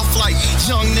a far flight.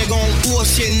 Young nigga on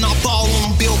bullshit and I ball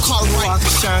on Bill Cartwright. I can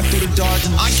shine through the dark.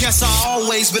 I guess I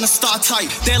always been a star type.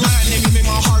 That line in me made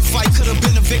my heart fight. Could've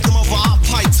been a victim of a hot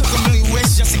pipe. Took a million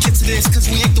risks just to get to this, cause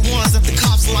we ain't the ones that the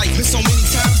cops like. Been so many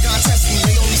times God tested me.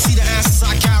 They only see the answers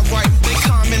I got right. They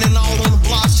commenting all on the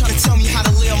blogs, trying to tell me how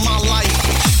to live my life.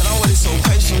 And I waited so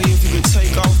patiently. If you could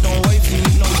take off, don't wait for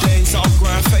me. No days off,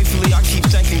 grind faithfully. I keep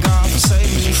thanking God for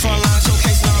saving me. Frontline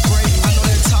showcase, not brave. I know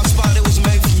that top spot, it was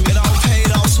made for me. It all paid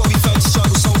off, so we felt the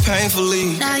struggle so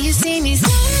painfully. Now you see me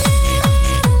standing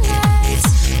in the lights,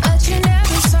 but you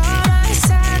never saw my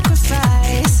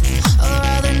sacrifice. Or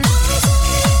all the nights I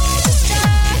had to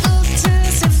struggle to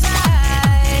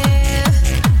survive.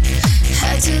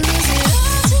 Had to lose it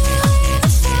all to win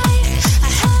the fight. I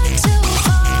had to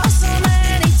fall so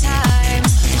many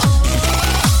times. Oh, now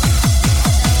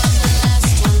I'm the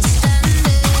last one standing.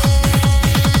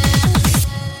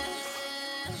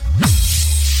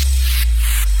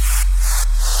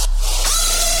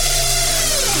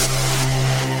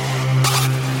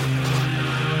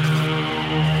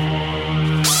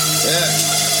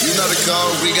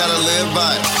 We gotta live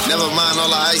by it. Never mind all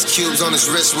the ice cubes on his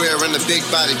wrist wearing the big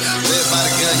body. Live by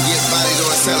the gun, get body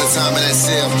during selling time in that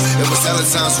cell. It was selling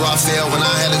times where I failed when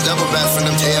I had a double back from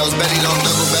them L's. Bet he don't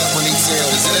double back when he tells.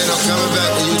 Cause it ain't no coming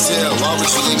back when you tell. Why would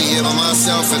you leave me here by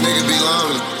myself? A nigga be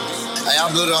lonely. Hey, I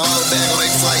blew the whole bag on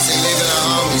their flights, ain't leaving the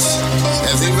homies.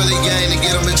 If he really game to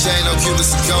get him a chain, no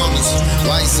Cubans and Comas.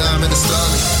 White time in the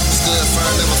slowly. Stood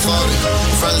firm, never folded.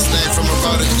 Brother's name from a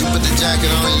rotor. You put the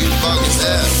jacket on and you bogus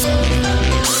ass.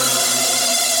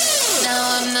 Now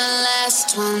I'm the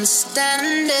last one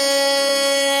standing.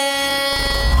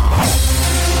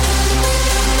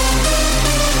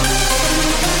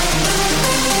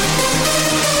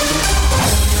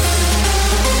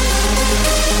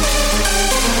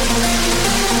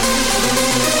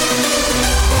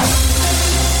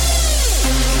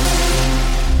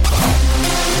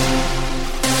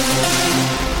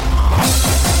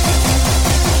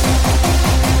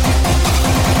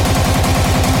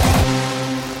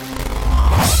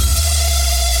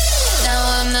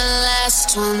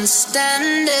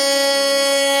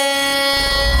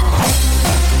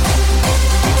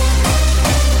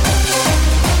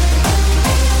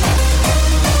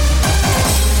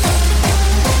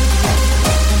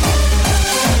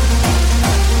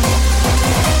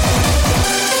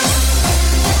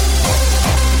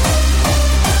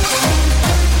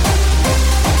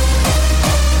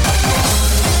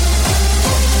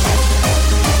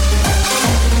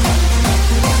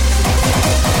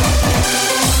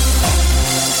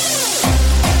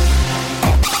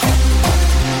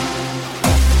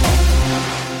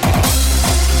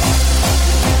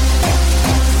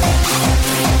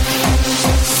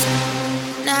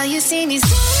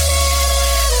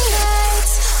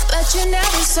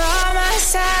 saw my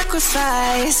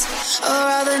sacrifice, or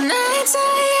all the nights I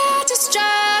had to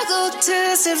struggle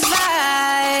to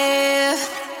survive.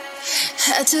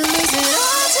 Had to lose it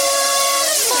all to win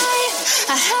the fight.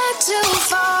 I had to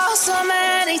fall so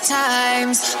many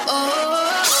times. Oh,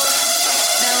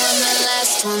 now I'm the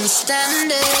last one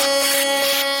standing.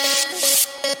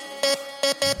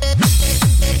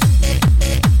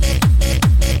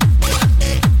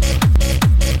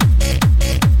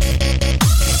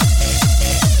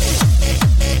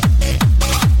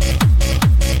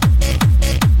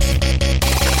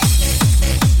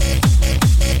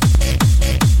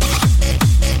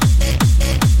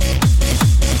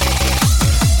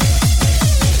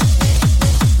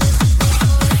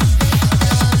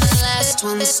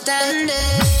 One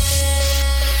standing.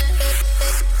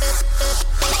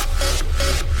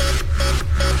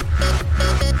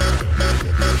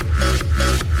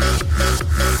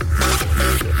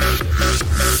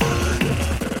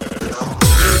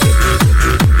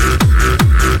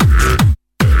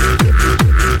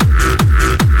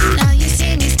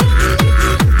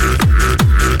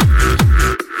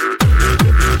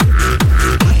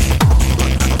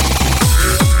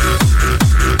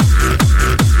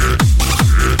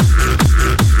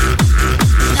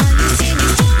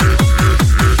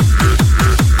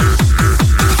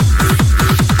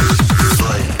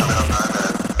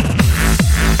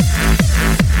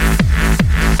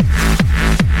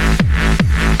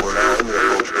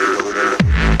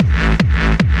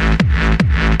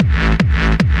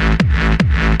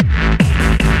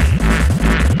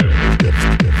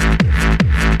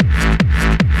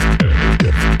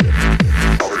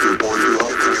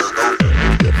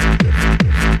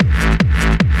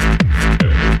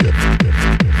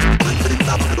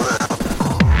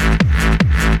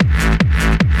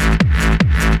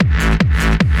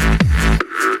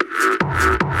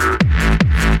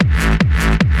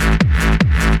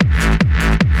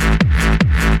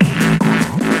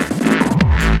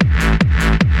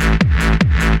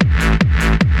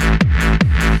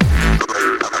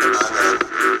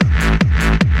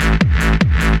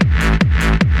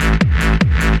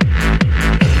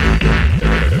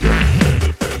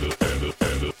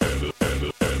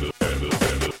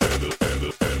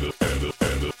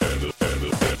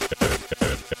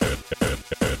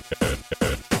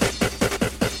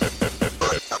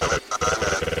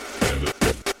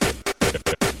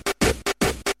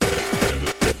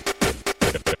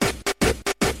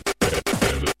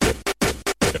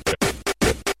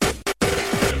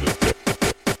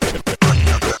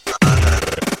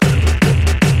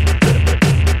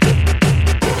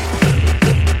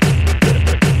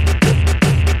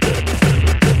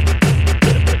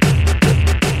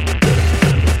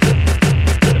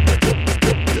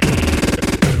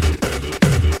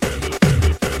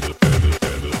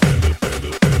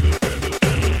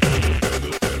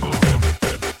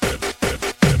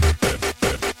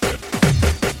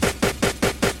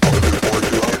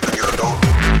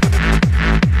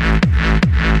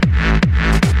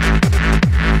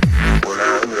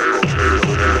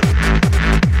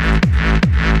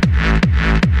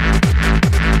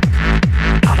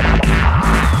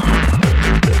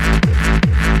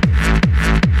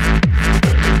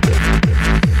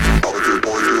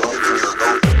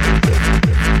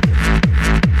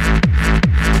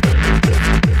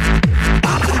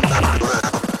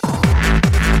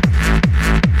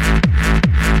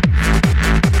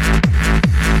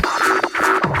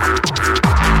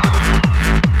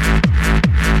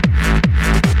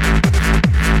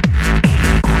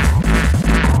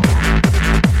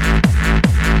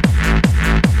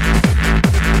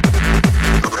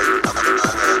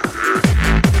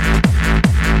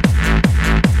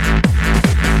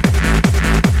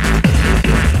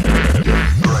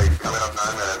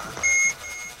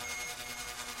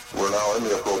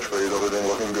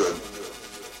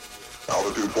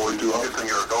 altitude 4200. And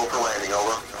you're a go for landing,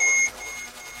 over.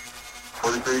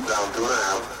 40 feet down,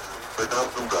 2.5. Picking up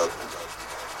some dust.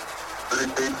 30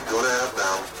 feet, 2.5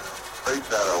 down. Straight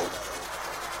shadow.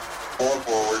 4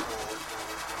 forward.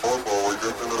 4 forward,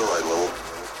 just into the right level.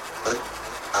 6,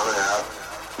 down and a half.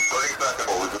 30 seconds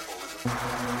forward.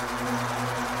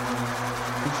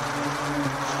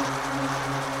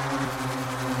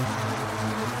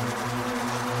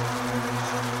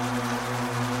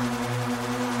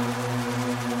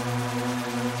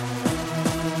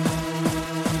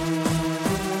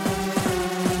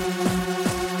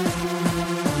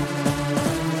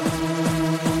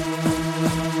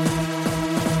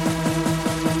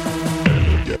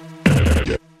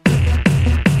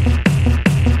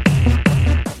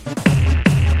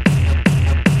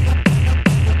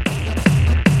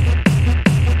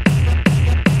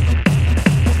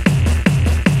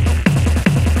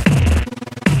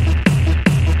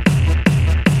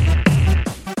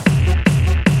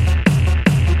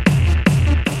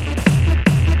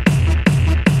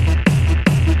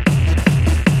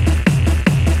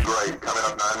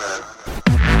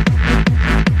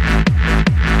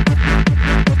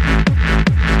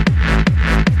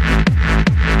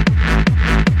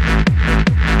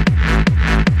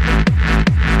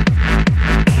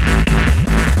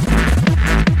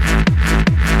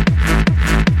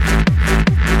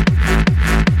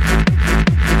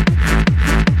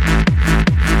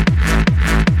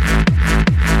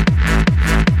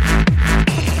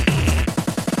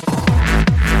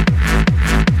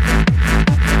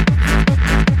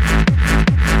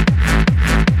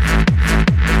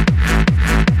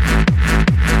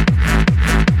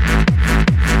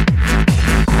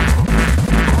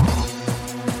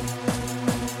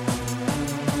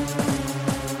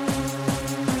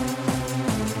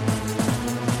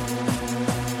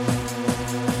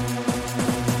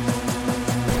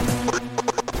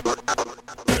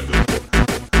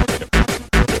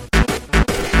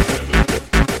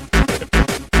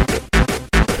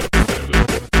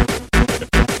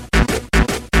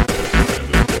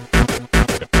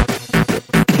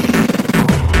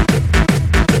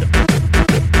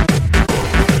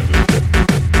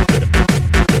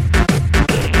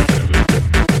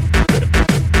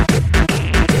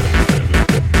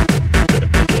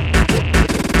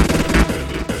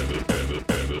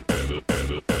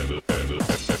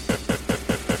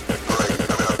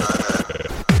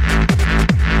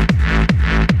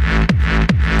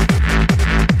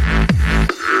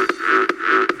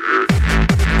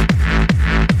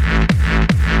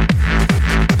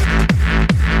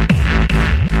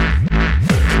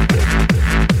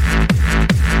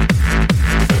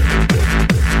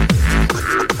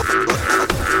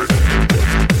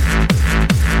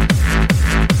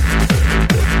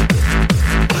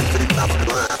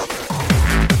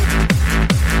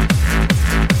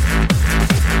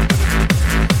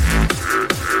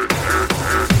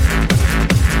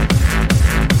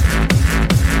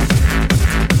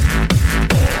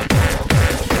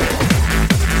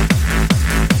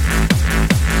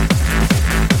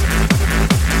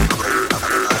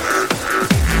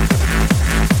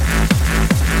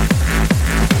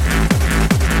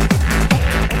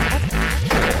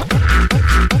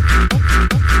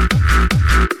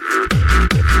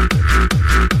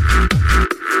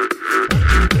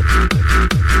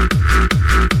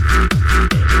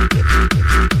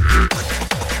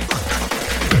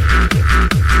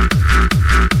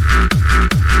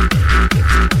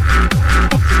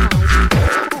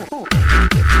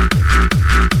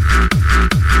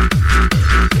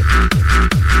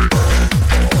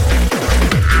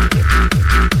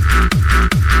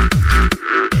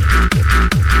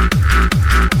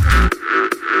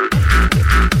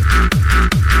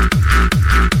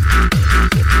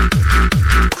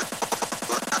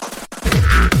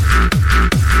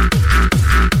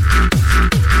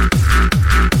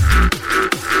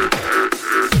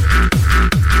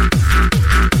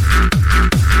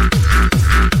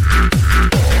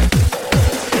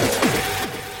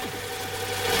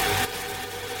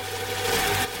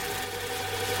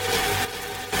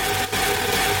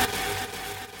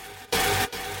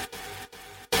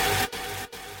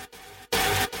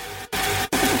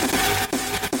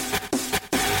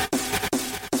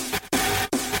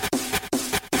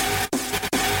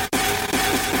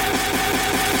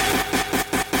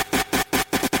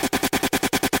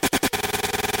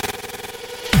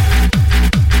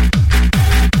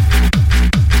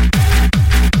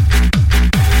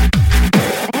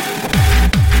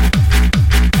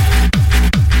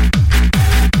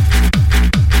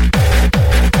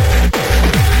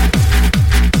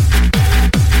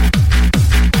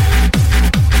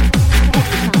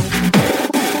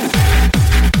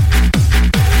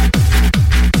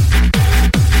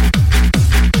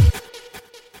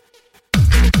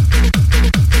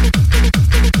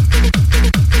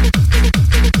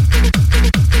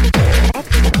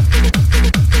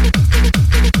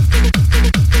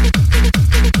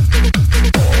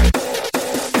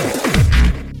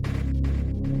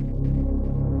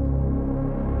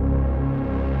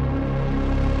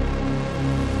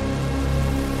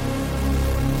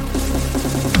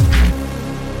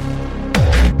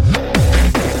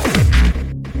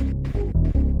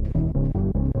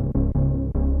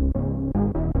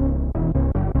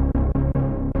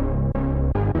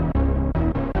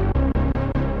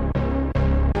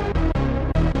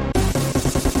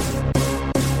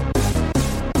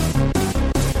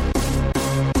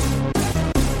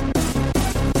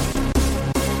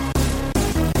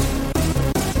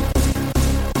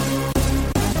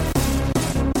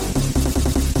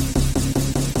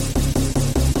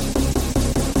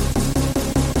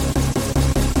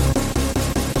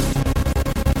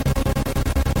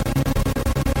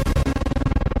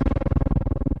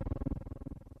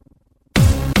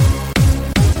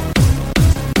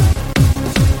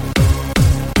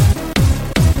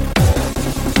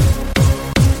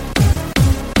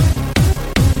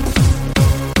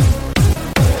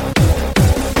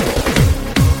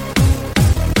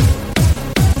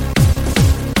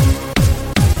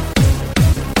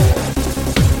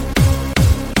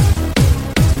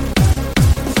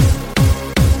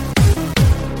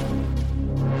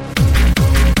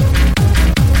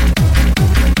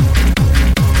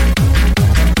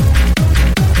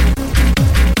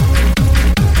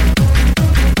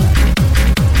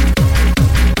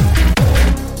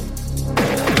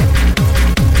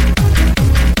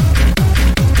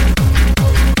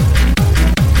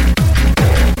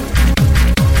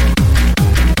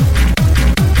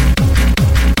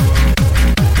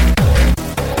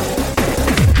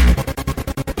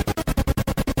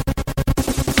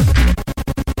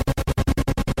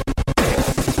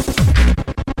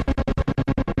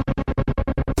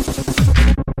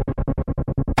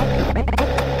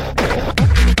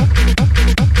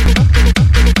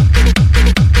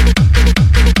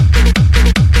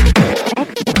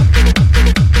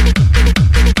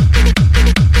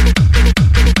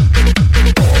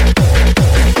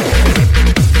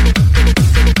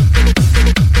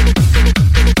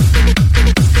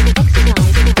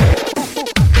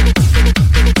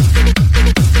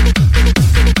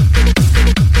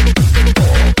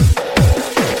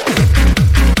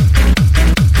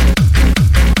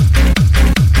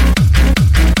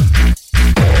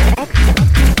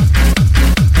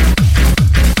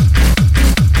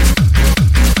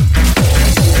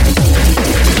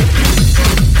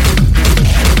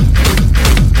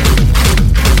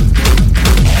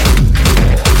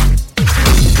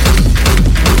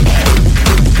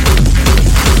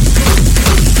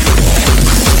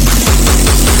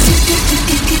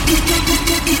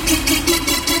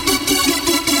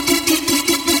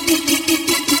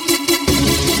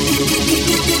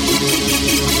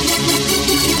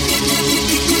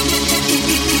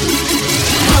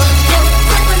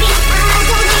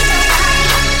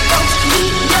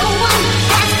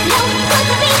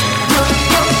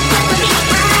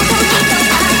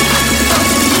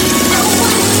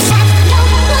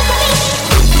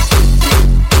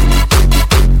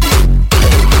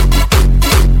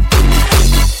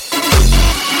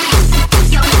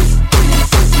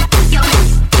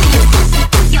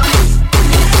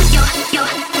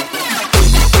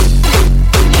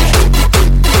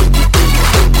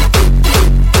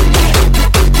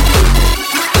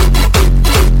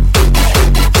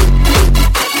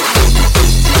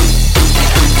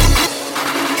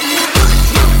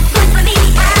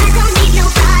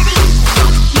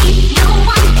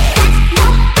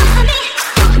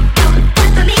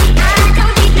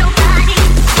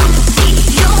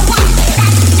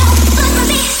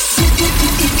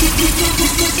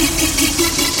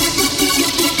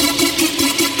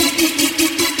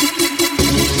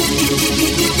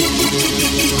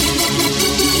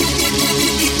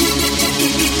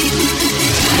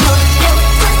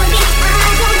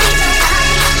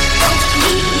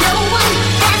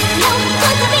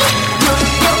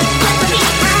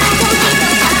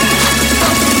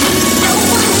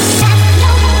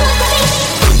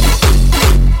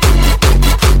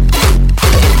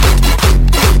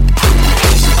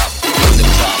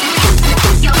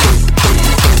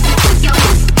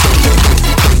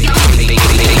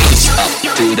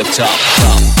 top.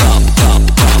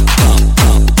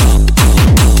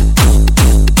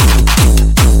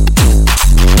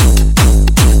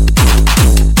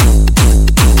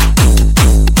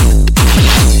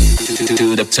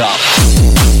 To the top.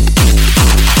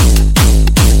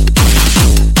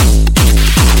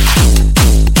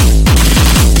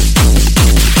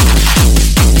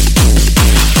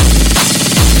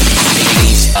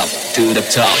 Up to the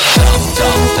top, top,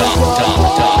 top, top, top,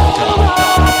 top, top, top.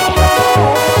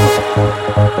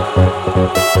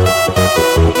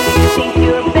 You think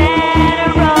you're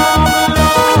better off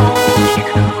alone?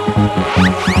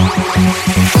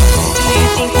 Do you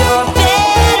think you're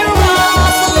better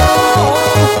off alone?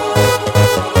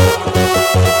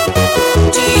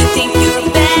 Do you think you're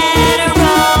better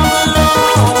off alone?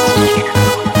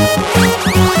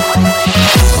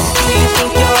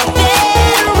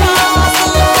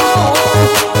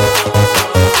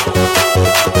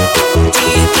 Do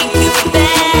you think you're better off alone? Do you think you're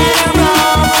better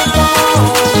off alone?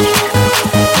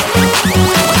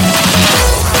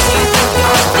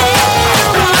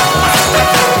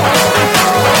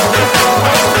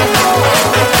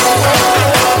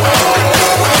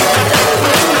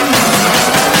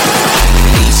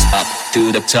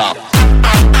 To the top.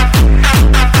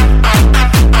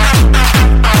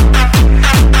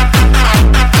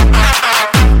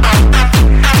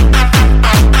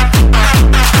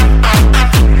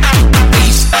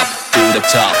 Raise up to the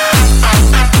top.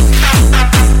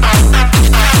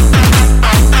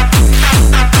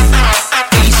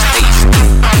 Raise, raise.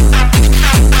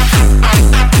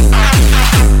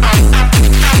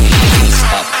 Raise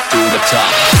up to the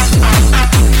top.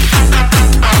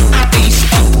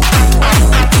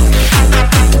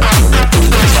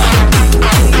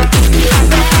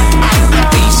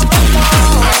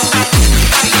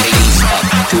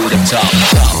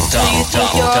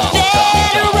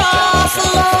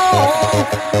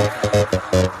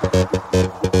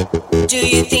 Do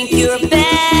you think you're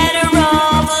better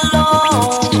off alone?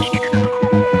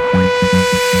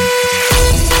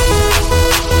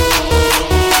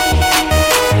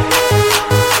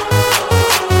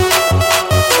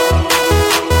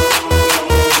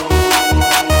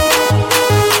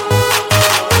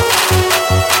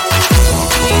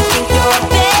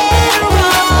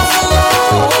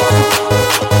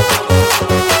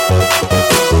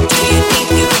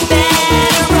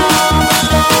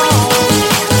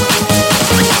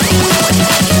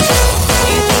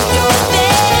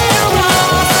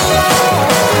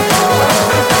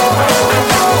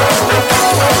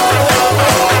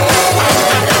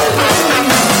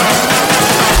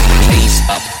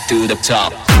 To the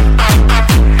top.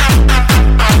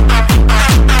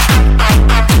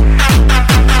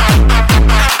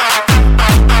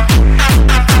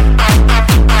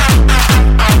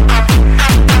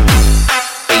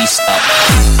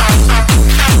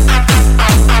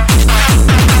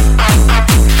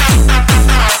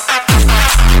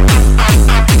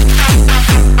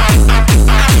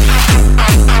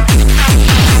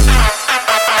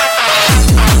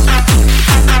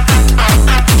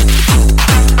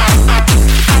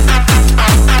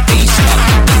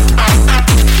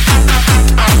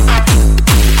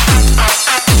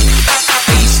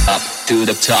 Face up. To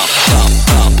the top, top,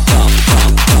 top, top, top,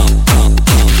 top, top, top.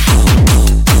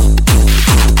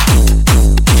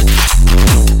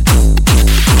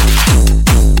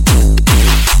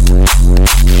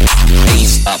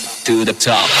 Raise up to the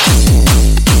top.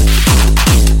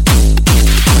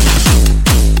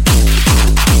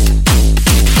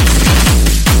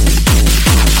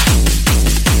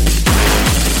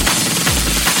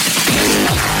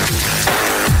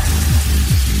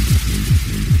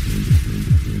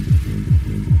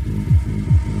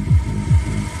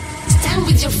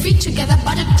 Together,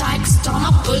 body tight,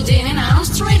 stomach pulled in and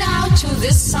arms straight out to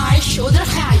this side, shoulder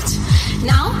height.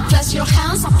 Now, place your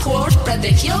hands upward, spread the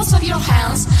heels of your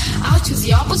hands out to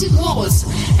the opposite walls,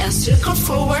 and circle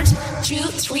forward. 2,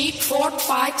 3, 4,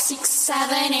 5, 6,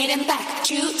 7, 8, and back.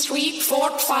 2, 3,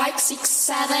 4, 5, 6,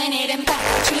 7, 8, and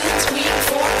back. 2, 3,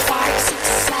 4, 5, 6,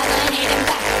 7, 8, and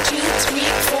back. 2, 3,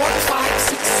 4, 5,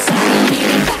 6, 7, 8,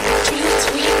 and back. 2,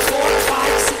 3, 4,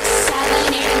 5, 6,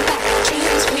 7, 8, and back. 2,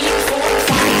 3, 4,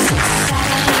 5, 6,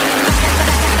 7, 8, and back.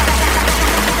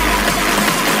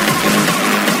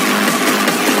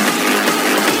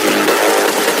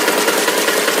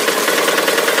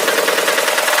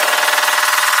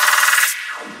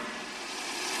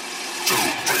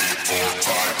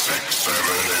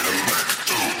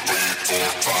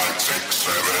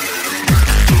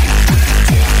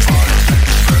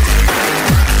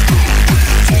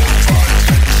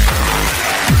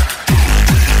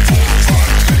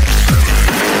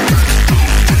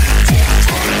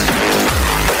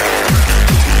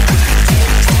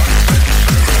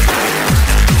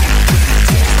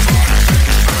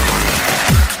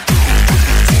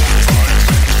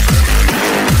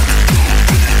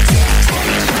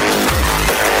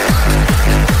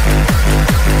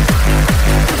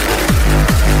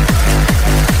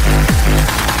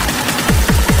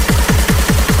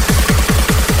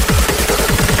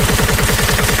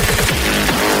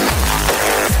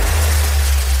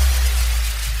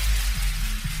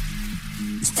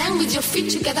 your feet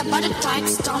together, body tight,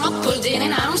 stomach pulled in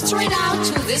and arms straight out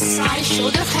to this side,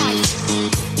 shoulder height.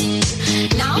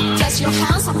 Now press your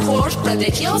hands upward, spread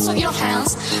the heels of your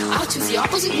hands out to the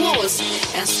opposite walls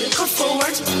and circle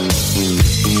forward. 2,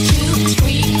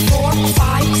 3, 4,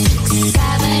 5, 6,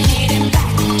 7, 8 and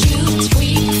back. 2,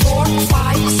 3, 4,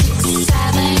 5, 6,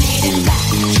 7, 8 and back.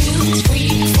 2,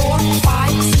 3, 4,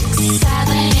 5, 6,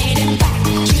 7, 8 and back.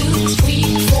 2, 3,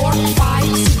 4,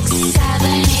 5, 6,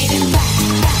 7, 8 and back.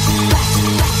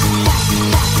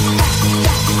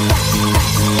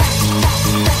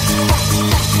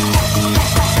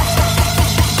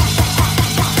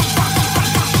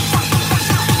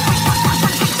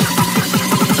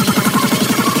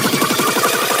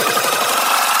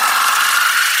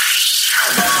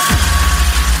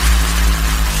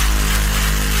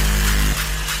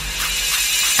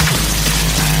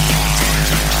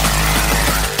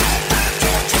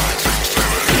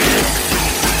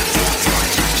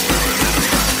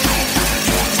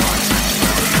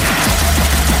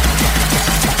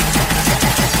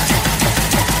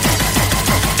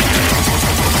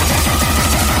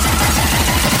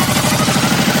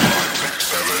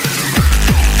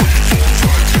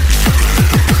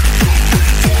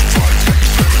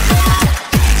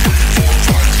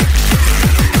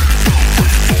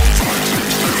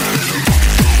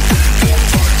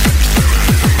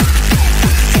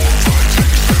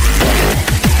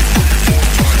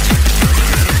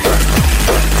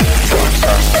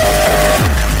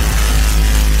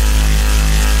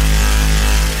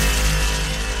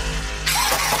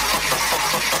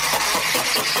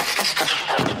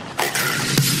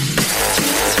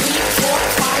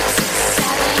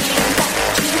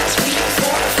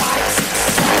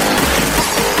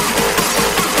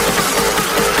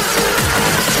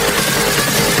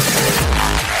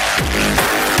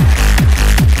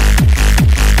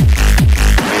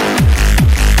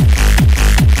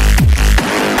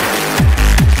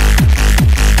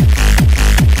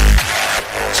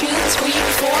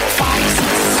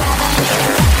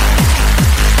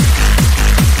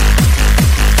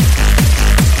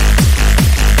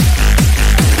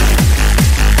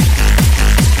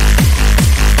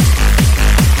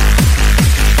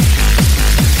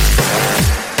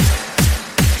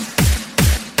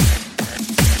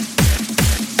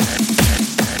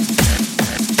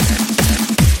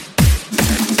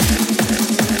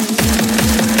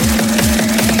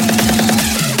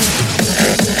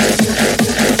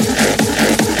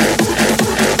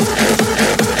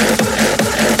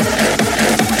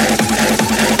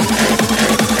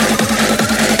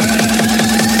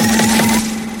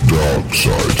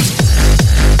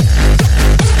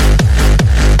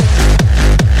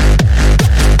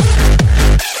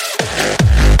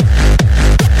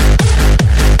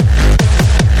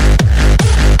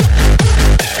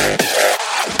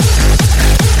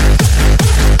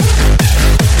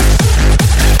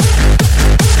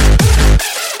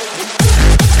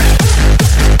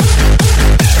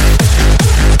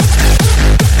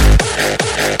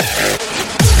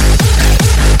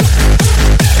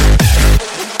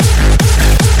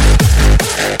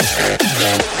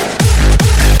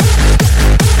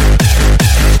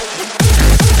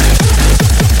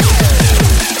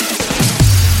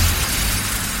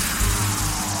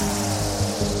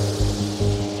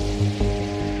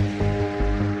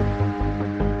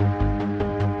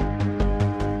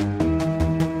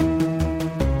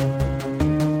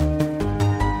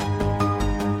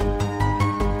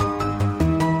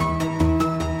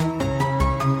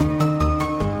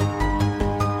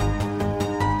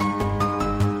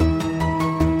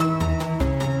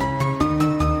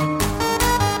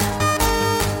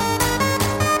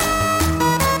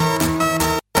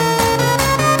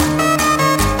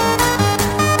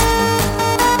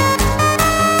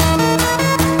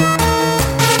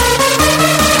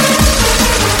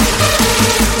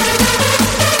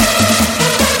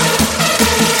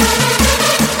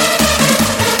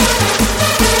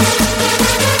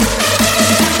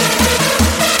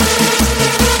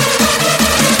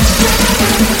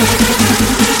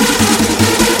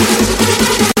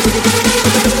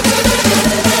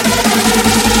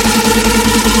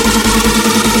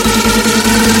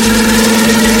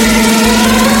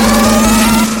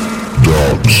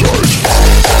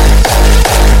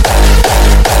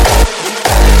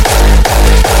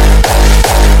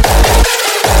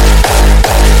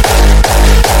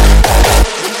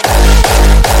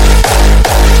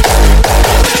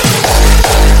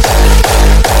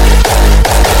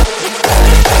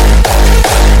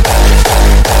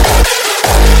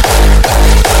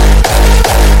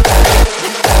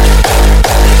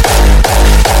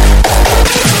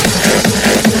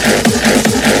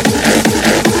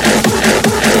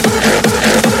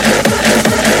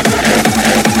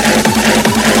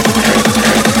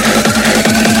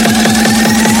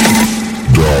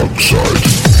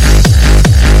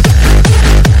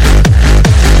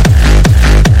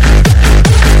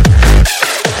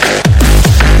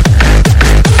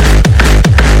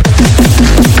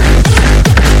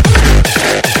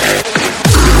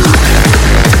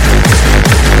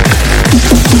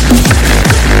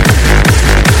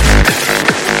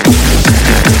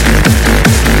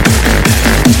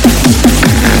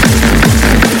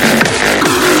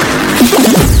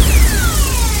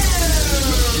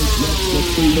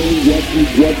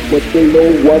 but they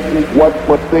know what is what,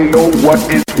 but they know what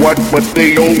is what, but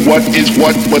they know what is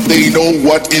what, but they know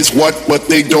what is what, but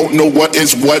they don't know what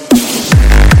is what.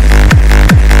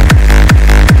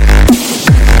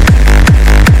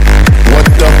 What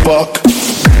the fuck?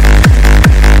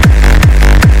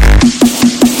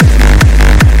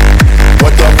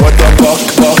 What the fuck?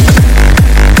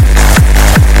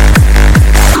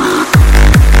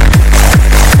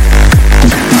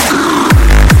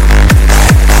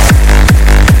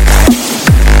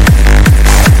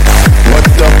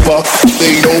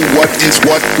 They know what is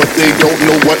what, but they don't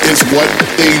know what is what.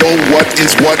 They know what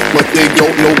is what, but they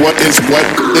don't know what is what.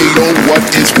 They know what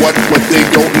is what, but they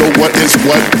don't know what is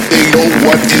what. They know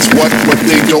what is what, but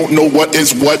they don't know what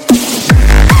is what.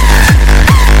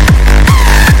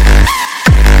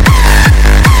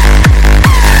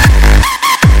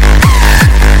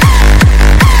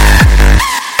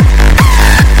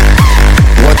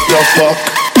 What the fuck?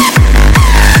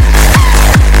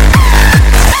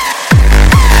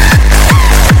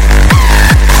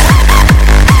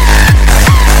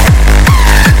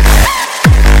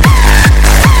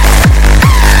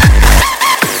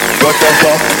 What the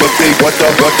fuck, but they what the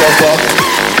fuck,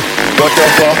 what the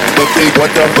fuck, but they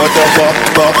what the fuck,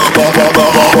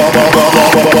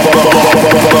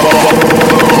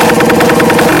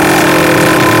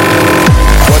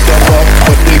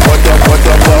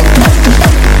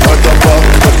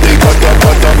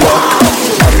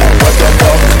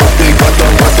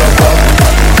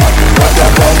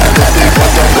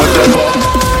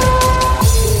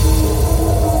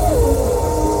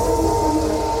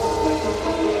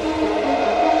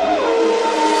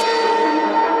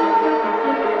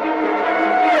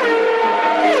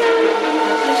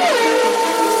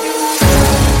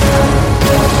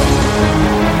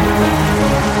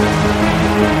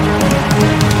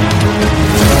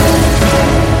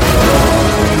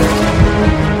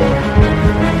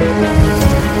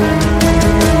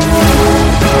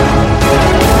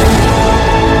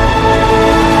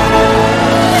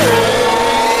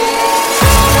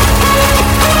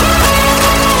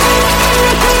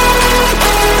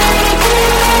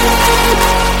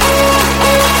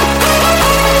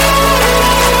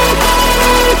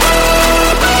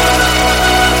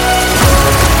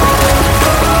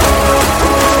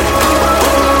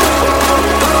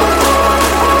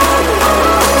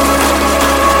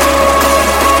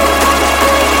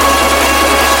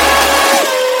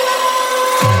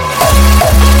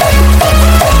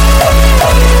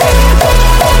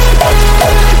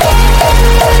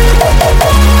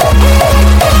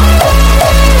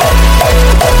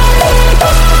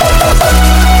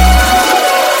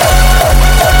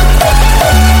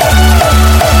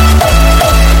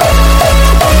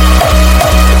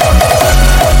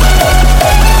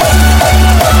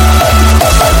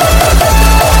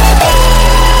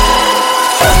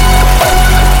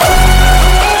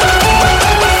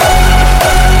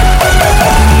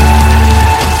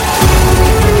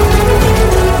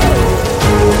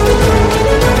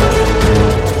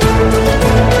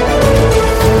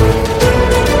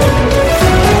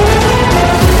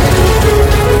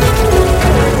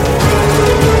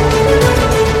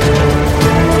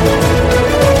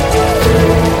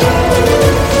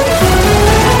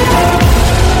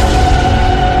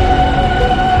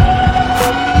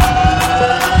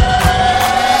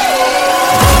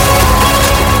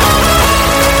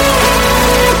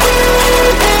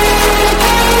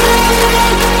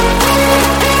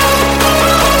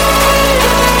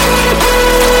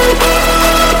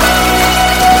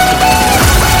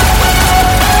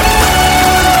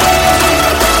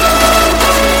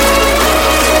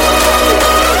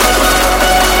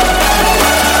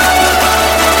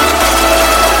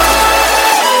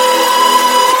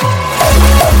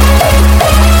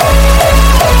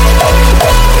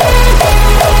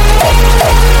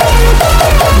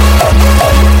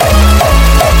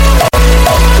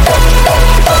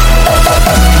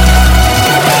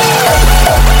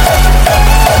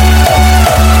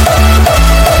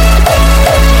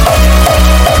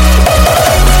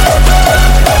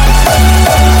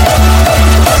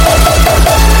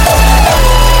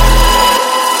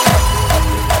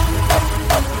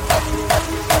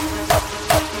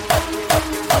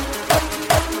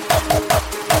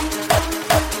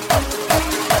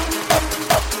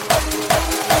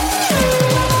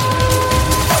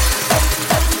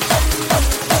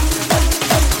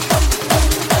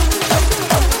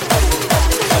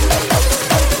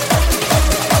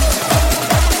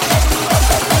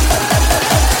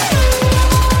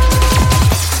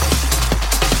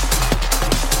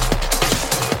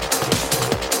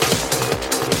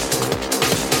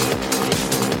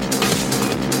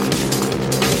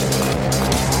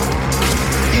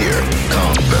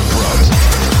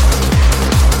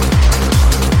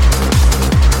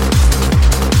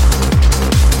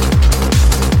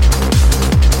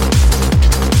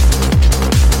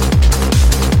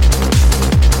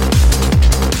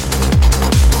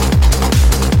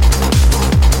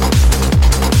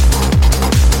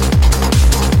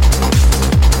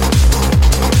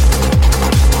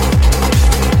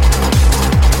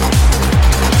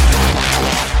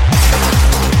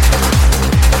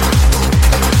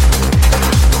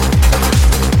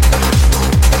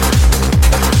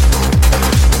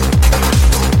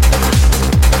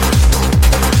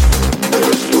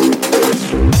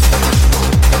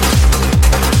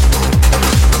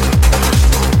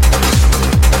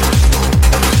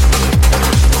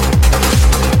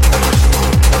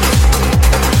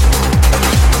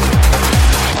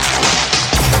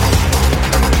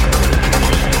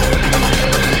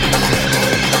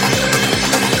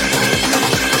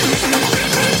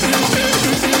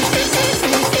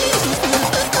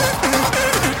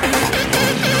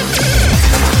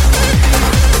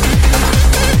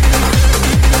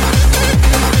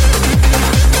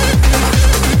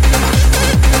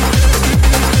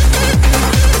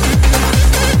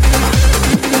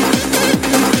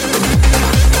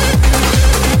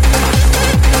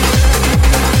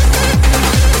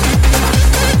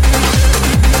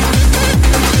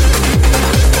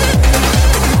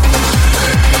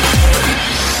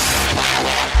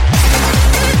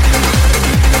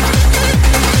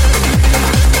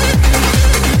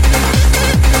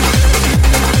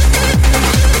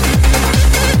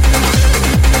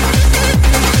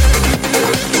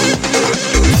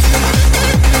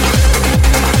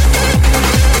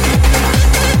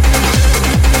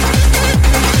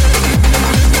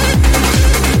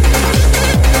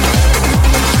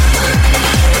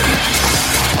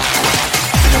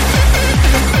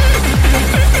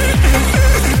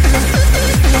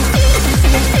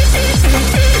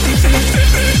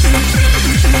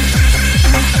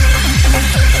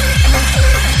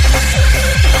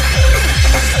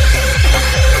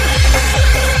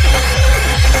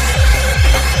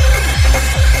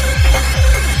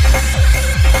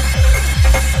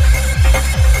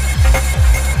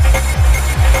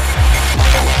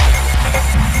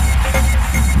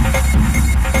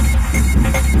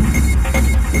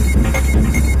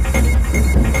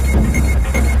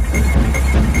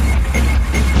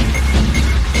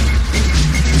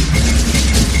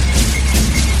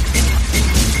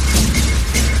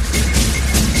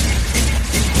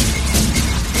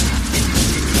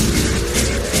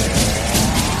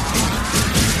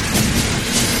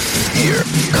 Here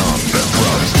come the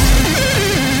drums.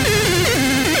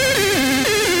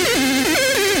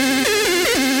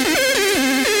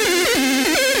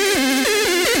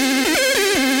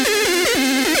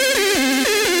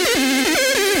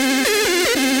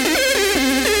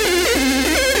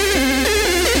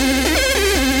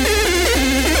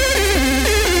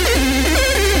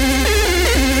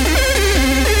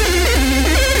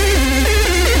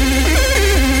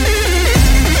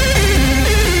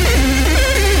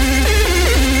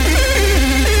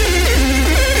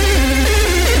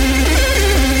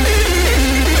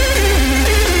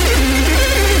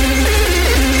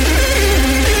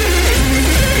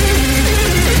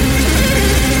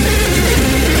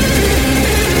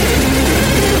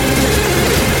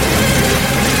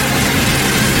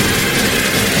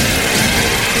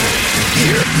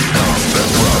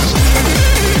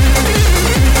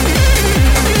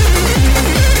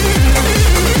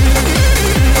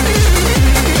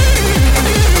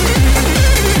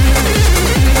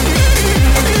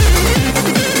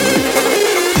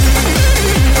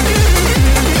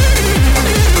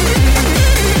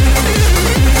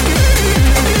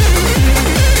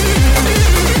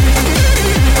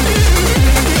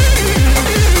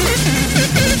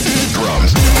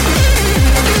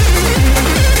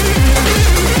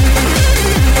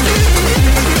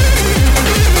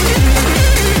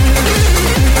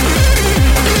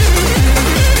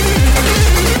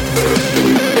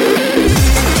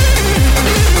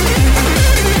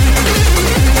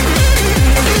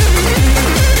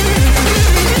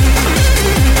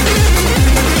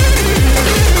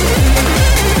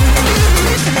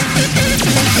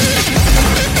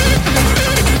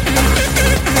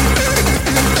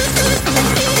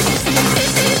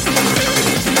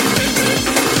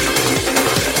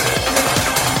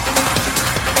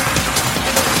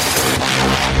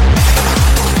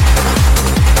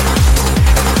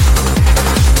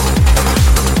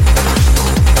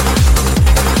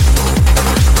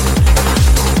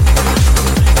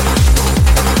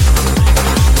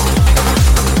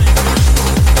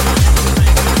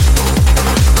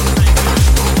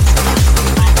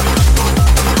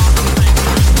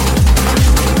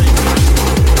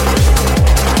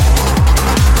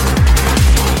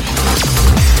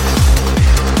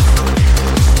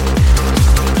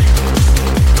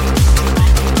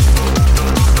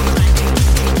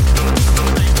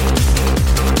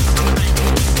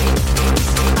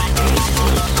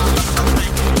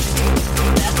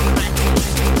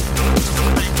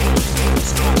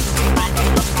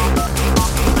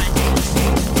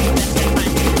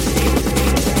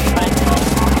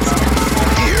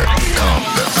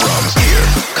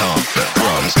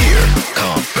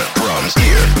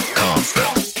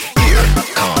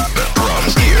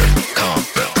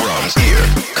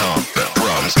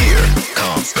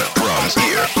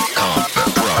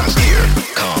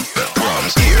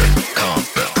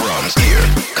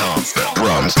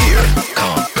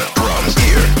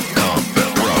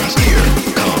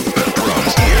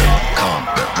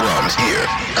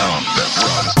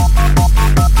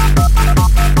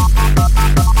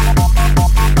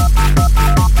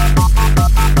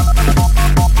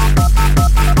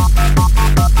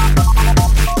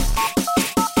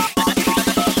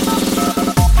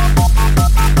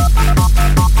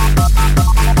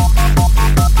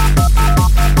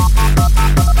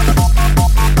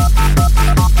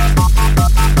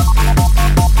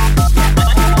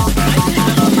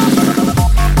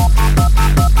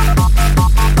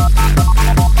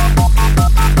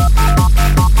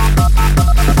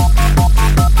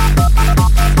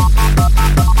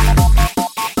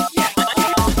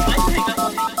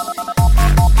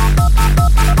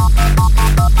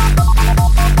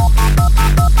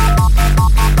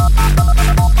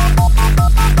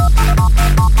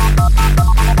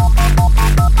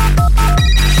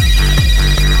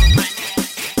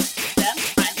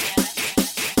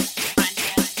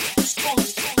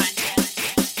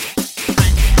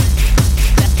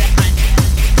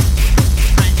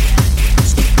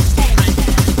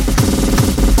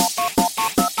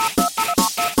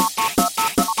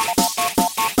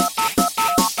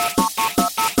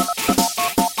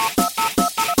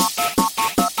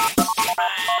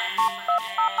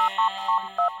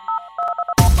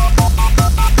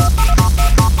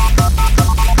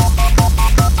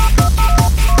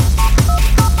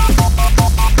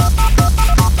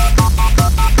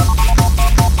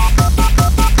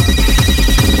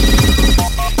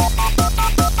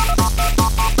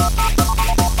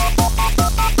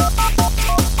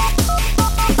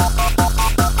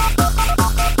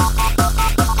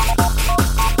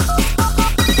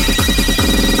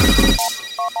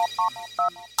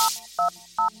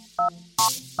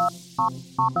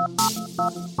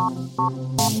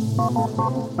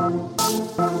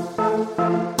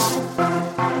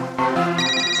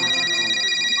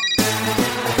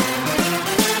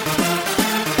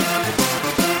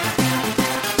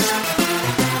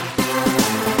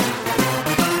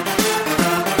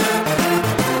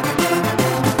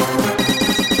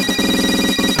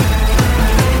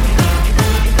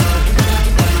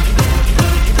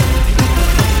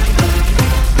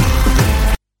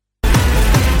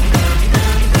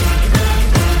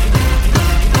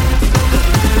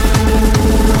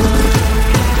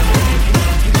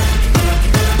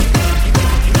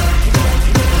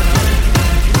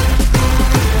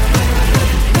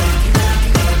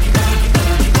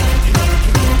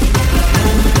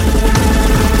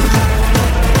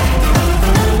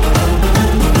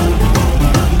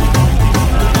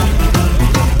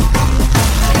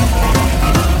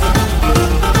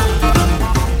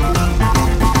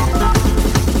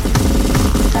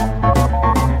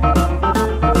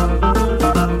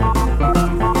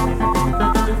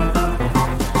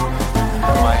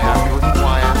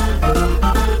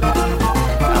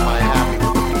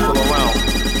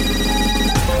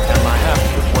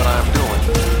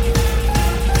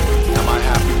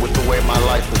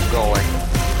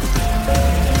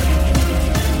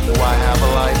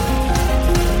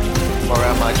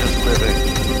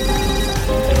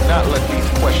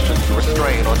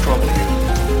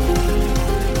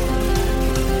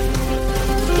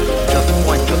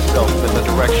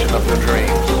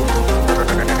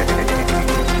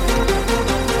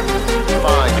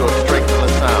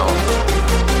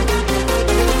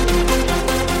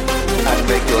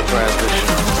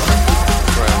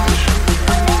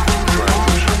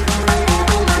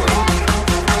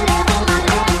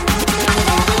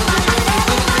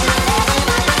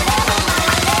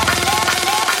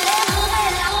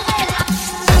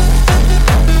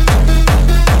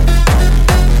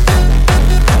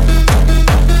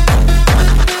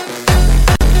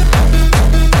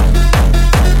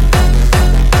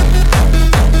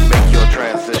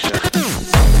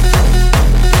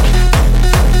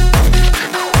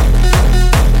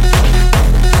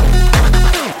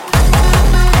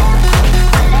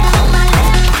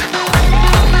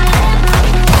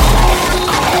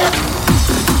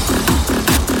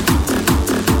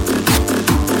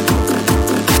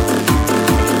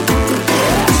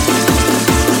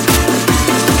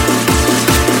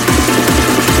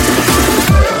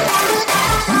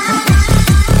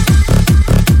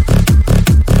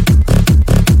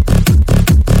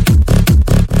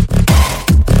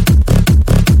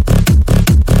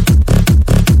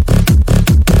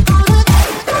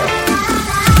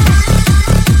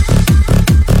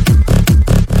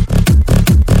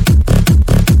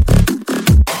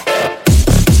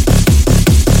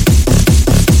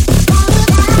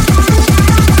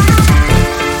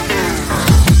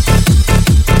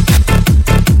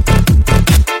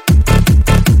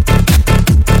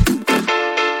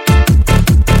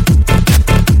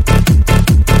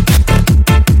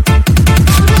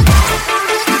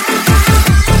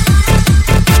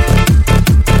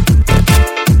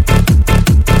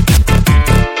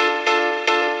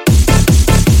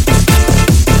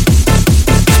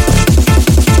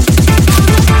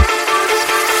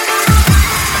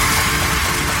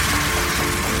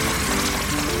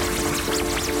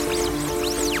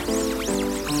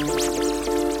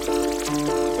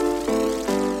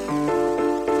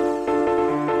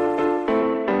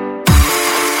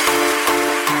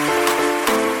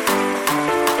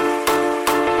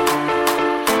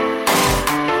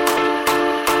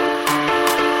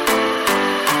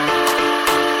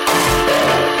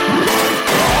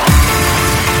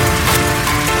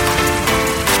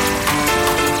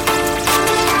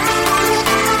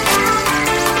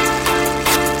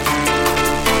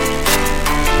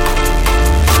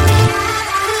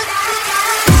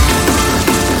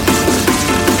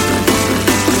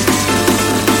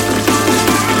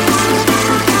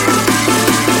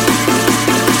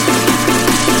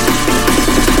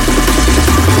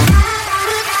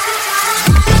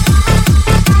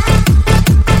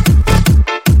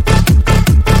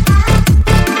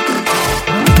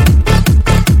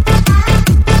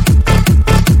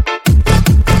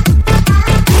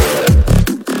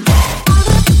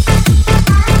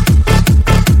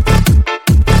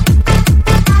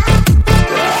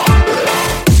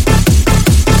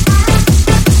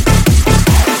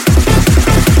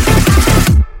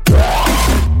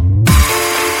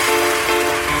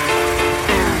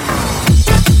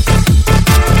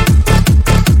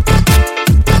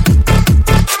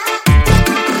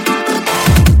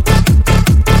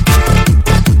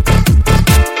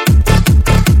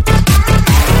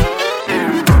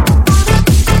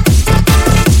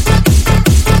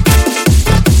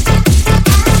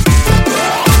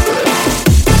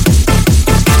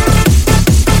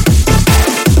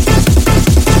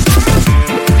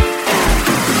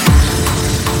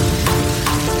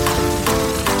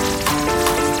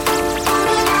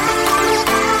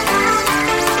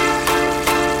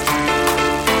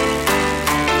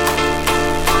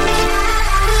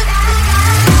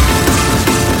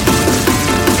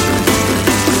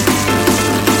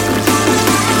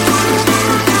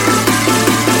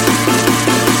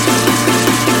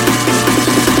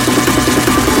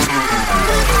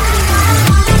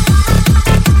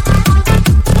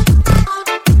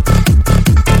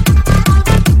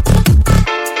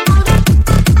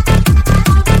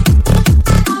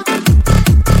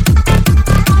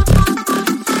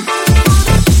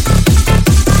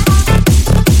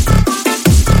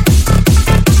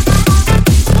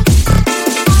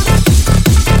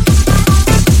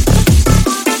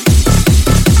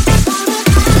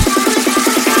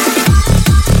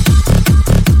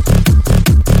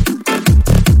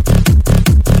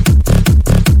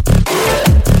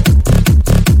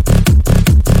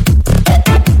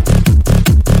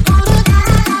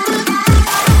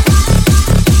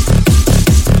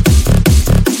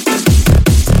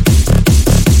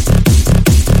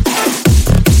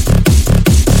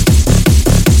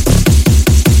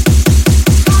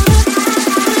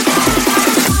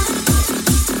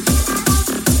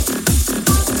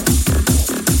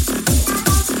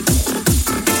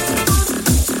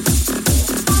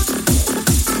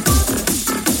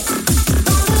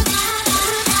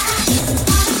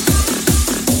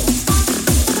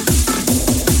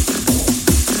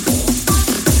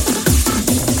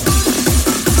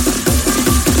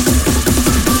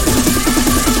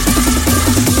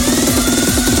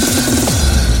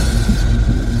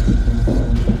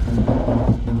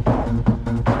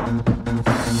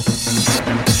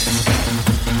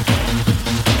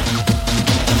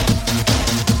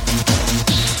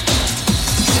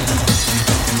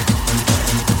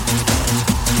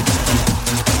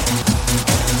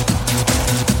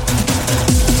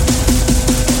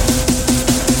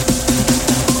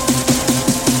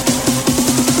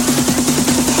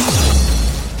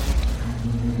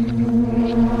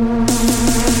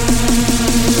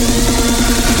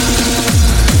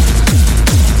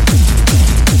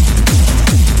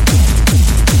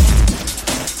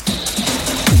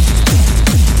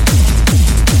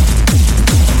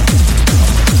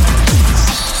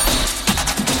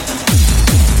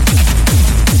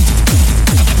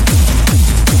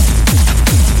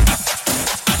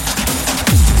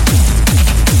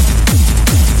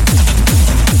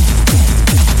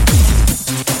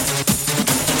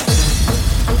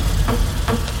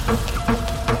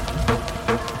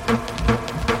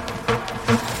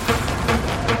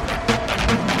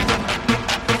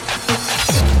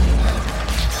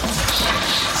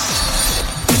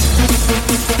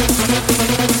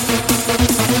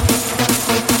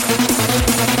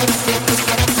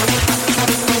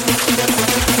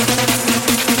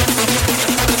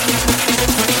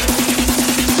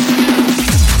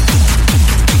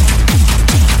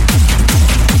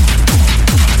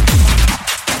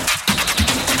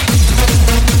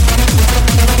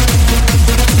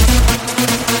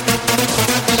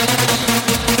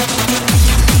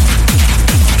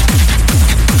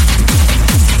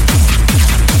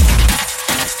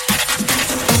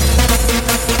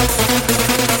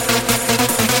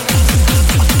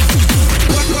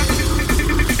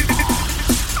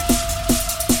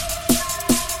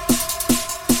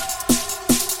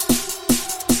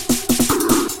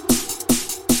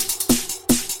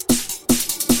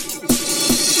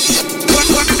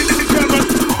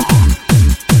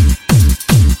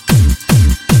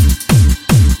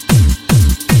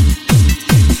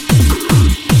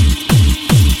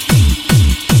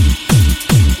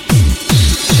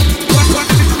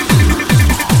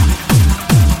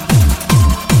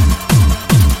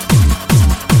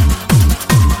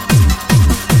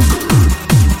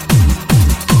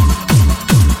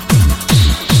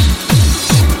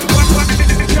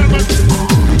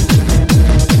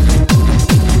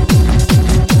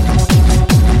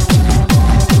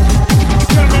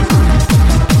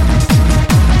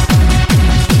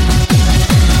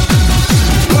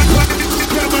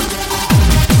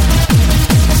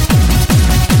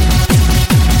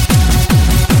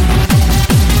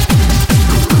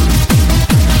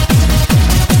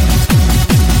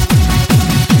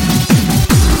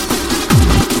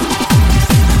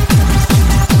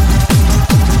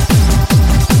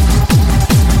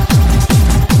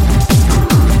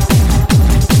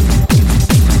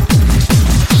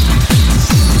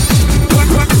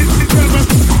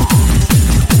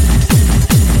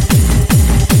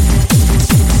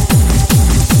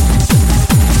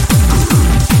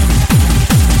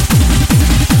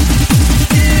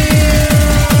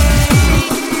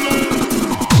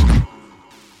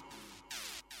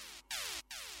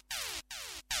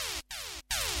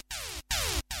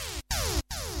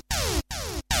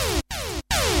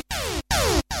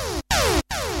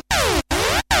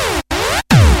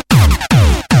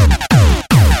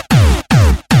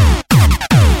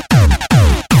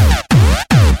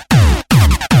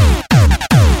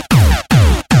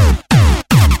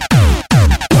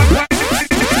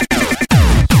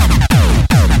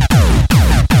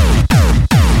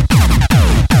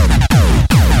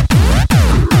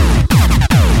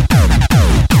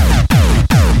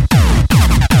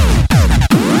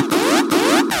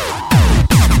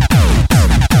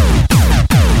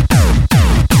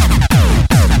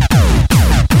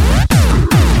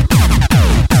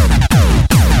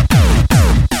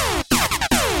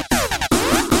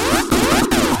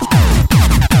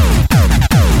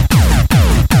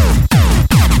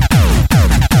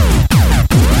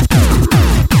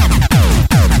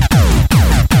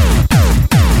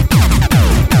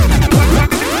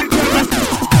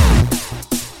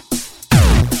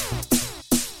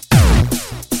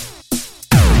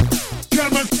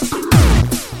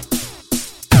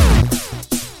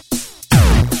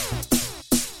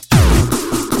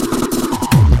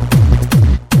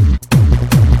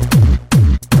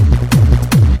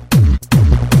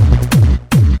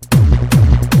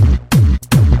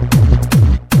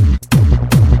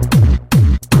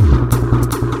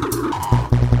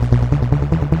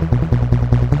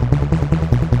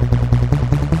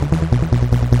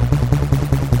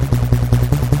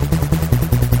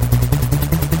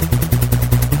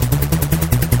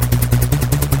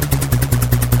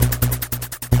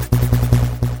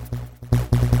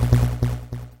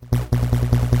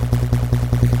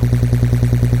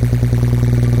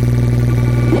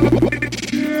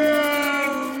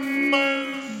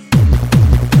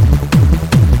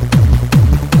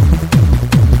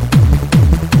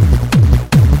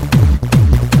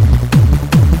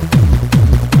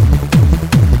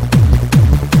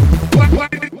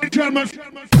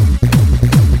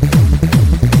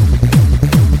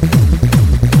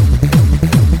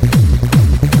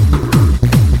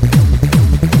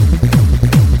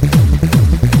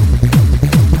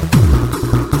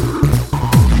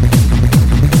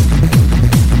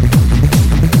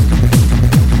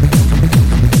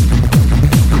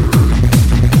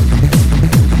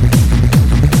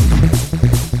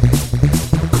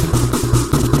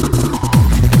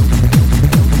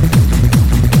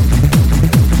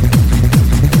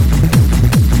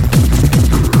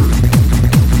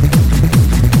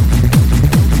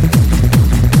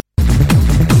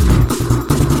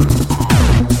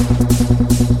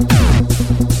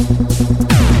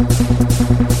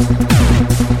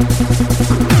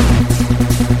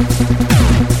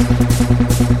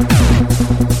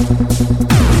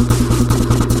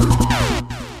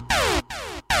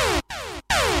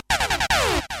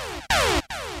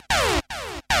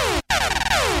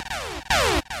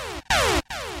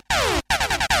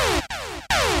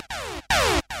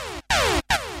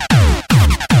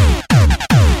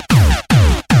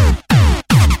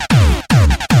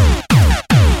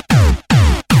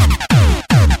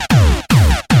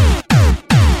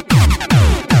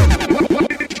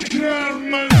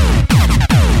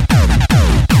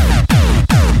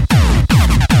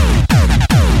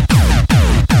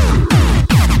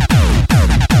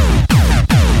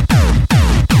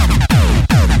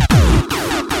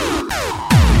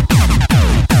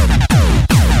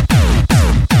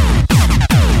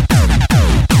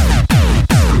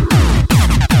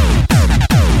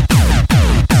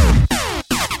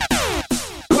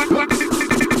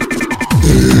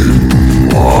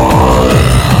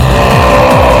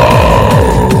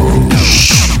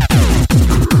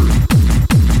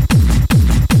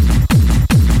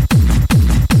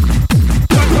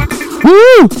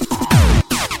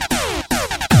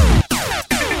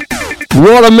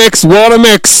 What a mix, what a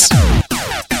mix.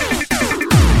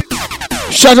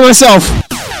 Shout to myself.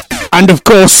 And of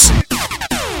course,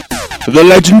 the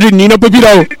legendary Nino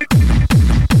Pipito.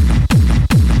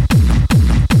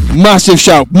 Massive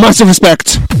shout, massive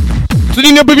respect to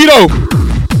Nino Pipito.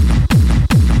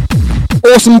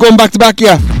 Awesome going back to back,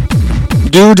 yeah.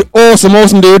 Dude,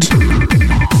 awesome dude.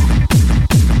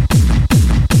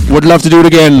 Would love to do it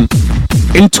again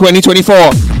in 2024.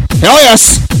 Hell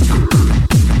yes!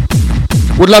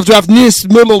 Would love to have this.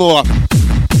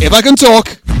 If I can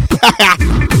talk.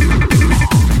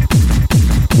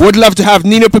 Would love to have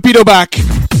Nino Pipito back.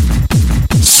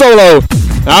 Solo.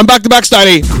 I'm back to back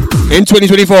styling in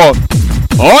 2024.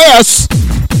 Oh yes!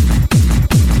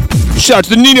 Shout out to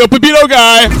the Nino Pipito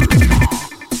guy.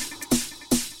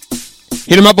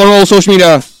 Hit him up on all social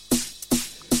media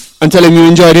and tell him you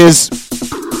enjoyed his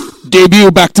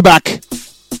debut back to back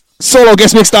solo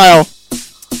guest mix style.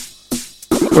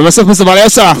 For myself, Mr.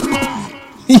 Valiosa.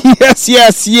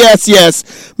 Yes.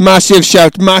 Massive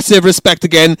shout, massive respect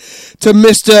again to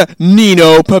Mr.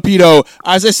 Nino Pipito.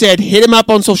 As I said, hit him up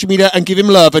on social media and give him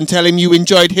love and tell him you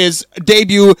enjoyed his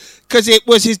debut, because it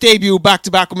was his debut back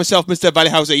to back with myself, Mr.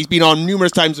 Valihauser. He's been on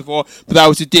numerous times before, but that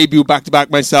was his debut back to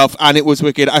back myself, and it was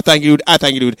wicked. I thank you,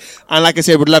 dude. And like I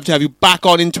said, would love to have you back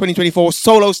on in 2024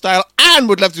 solo style, and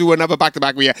would love to do another back to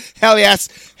back with you. Hell yes,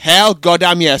 hell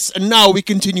goddamn yes. And now we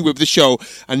continue with the show,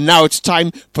 and now it's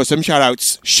time for some shout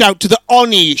outs. Shout to the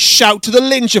Oni, shout to the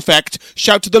Lynch Effect,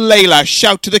 shout to the Layla,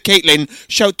 shout to the Caitlin,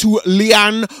 shout to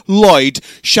Leanne Lloyd,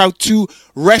 shout to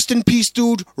rest in peace,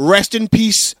 dude, rest in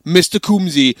peace, Mr.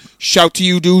 Coombsy. Shout to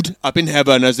you, dude, up in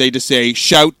heaven, as they just say.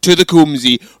 Shout to the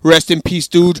Coombsy, rest in peace,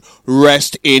 dude,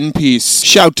 rest in peace.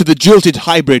 Shout to the Jilted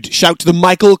Hybrid, shout to the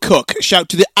Michael Cook, shout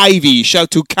to the Ivy,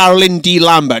 shout to Carolyn D.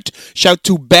 Lambert, shout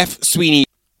to Beth Sweeney.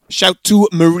 Shout to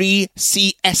Marie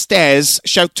C. Estes.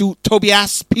 Shout to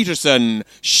Tobias Peterson.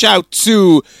 Shout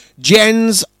to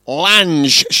Jens Lange.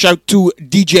 Shout to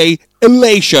DJ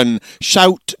Elation.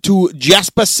 Shout to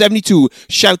Jasper72.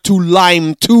 Shout to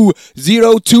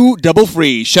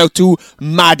Lime20233. Shout to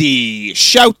Maddie.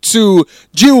 Shout to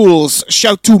Jules.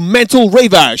 Shout to Mental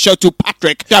Raver. Shout to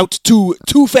Patrick. Shout to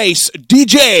Two-Face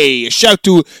DJ. Shout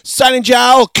to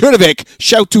Sanjal Kurnovic.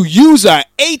 Shout to user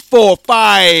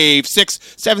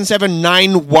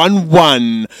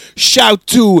 845677911. Shout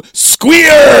to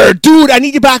Squeer. Dude, I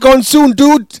need you back on soon,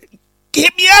 dude.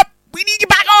 Hit me up. We need you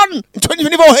back on in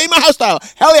 2024. Hey, my house style.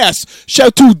 Hell yes.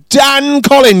 Shout to Dan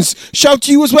Collins. Shout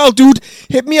to you as well, dude.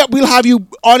 Hit me up. We'll have you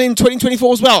on in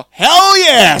 2024 as well. Hell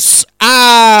yes.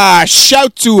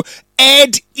 Shout to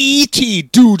Ed E.T.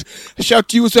 Dude, shout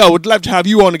to you as well. Would love to have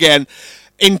you on again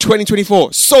in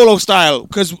 2024, solo style,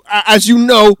 because as you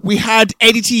know, we had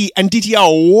Eddie T and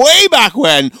DTR way back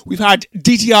when. We've had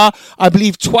DTR, I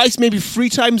believe, twice, maybe 3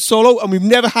 times solo, and we've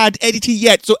never had Eddie T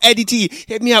yet. So Eddie T,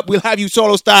 hit me up. We'll have you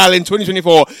solo style in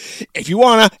 2024. If you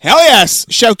wanna, hell yes.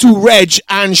 Shout to Reg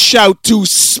and shout to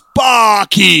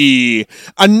Sparky.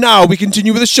 And now we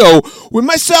continue with the show with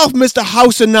myself, Mr.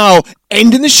 Hauser, now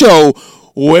ending the show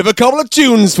with a couple of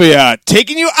tunes for you,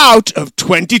 taking you out of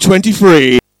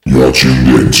 2023. You're tuned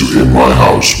in to In My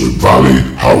House with Valley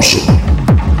Hauser.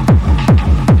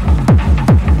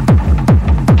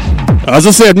 As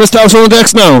I said, Mr. House on the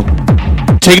decks now,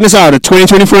 taking us out of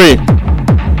 2023.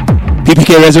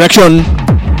 PPK Resurrection,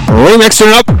 remix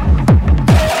turn up.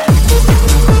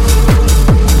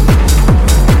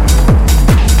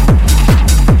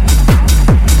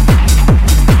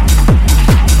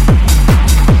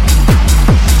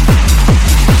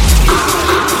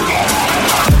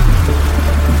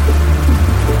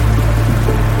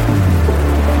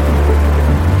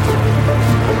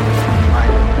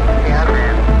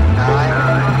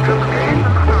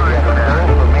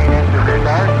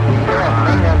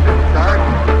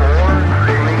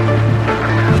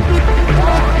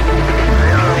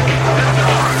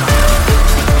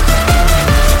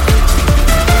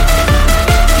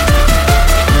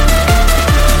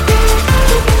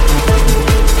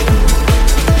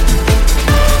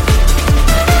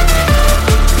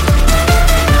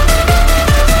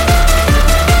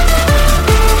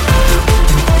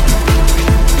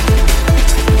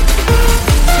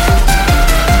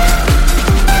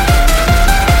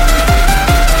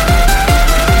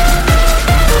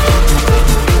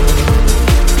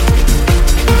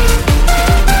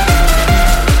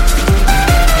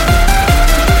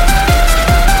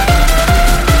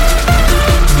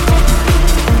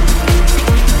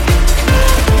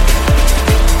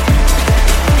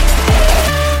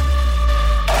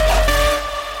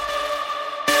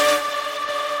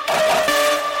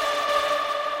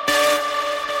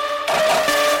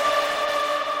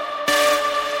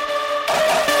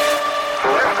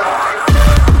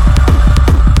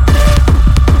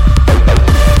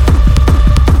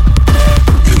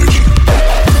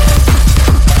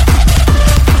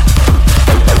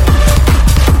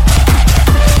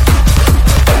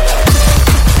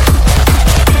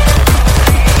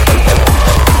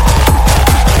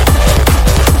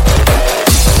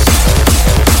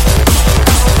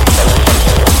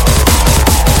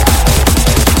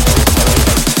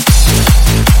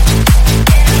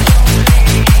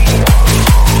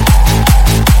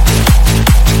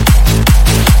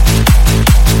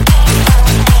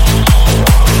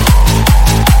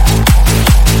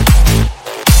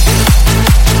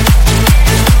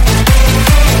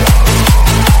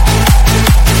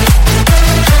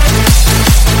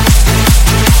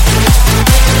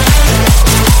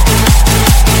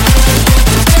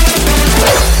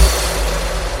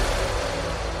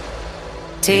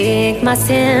 Take my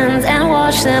sins and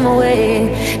wash them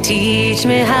away. Teach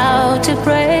me how to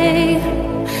pray.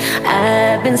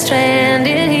 I've been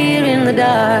stranded here in the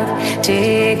dark.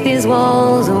 Take these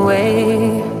walls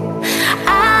away.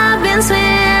 I've been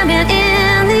swimming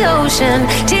in the ocean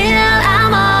till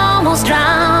I'm almost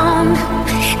drowned.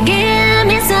 Give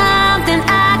me something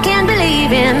I can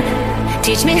believe in.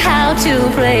 Teach me how to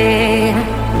pray.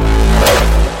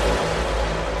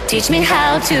 Teach me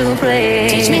how to pray.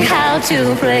 Teach me how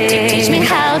to pray. Teach me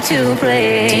how to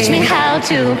pray. Teach me how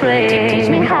to pray. Teach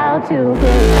me how to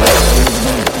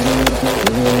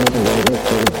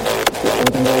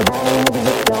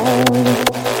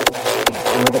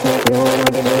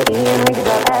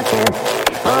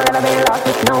Or never be lost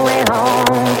with no way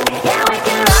home. Yeah, we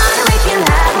can run and we can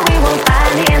hide, but we won't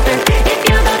find the answers. If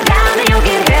you go down, then you'll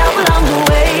get help along the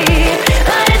way.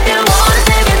 But if you wanna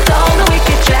save your soul, then we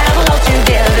could travel all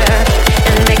together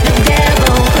and make the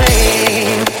devil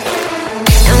pray.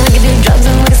 And we can do drugs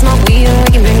and we can smoke weed and we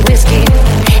can drink whiskey.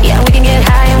 Yeah, we can get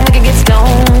high and we can get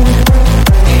stoned.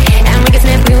 And we can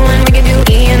sniff glue and we can do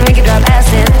E and we can drop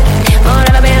acid. Or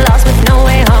never be lost with no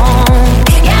way home.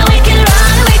 Yeah, we can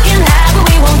run and we can hide, but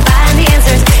we won't find the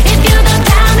answers. If you go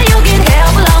down, then you'll get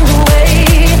help along the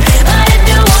way. But if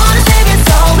you wanna save your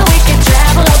soul, then we can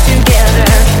travel all together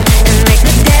and make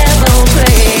the devil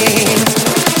pray.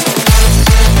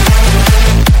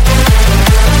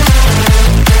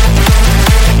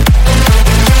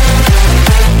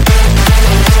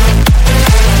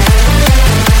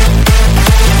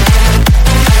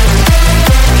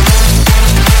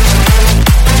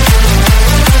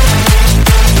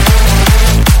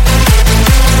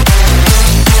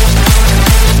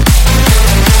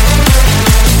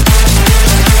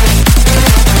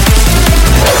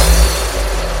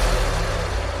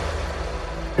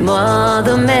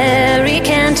 Mother Mary,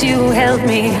 can't you help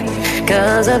me?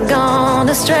 'Cause I've gone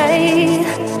astray.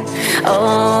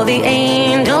 All the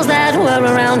angels that were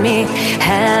around me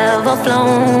have all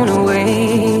flown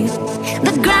away.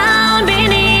 The ground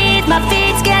beneath my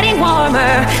feet's getting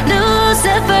warmer.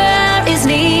 Lucifer is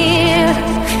near.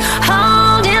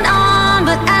 Holding on,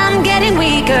 but I'm getting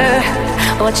weaker.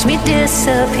 Watch me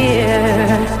disappear.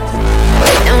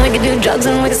 And we can do drugs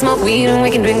and we can smoke weed and we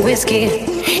can drink whiskey.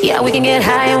 Yeah, we can get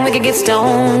high and we can get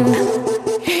stoned.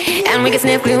 And we can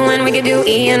sniff glue and we can do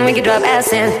E and we can drop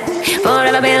acid.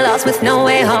 Forever be lost with no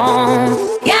way home.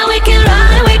 Yeah, we can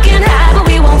run and we can hide, but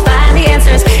we won't find the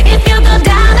answers. If you go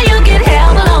down, then you'll get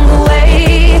help along the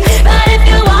way. But if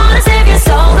you wanna save your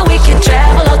soul, then we can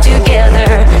travel all together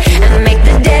and make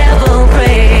the devil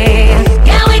pray.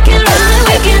 Yeah, we can run and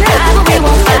we can hide, but we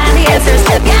won't find the answers.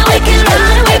 Yeah, we can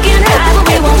run and we can hide, but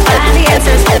we won't find the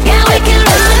answers. Yeah, we can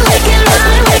run and we can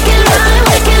run and we can run and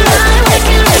we can run and we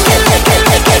can run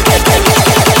and we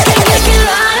can run and we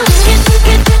can run.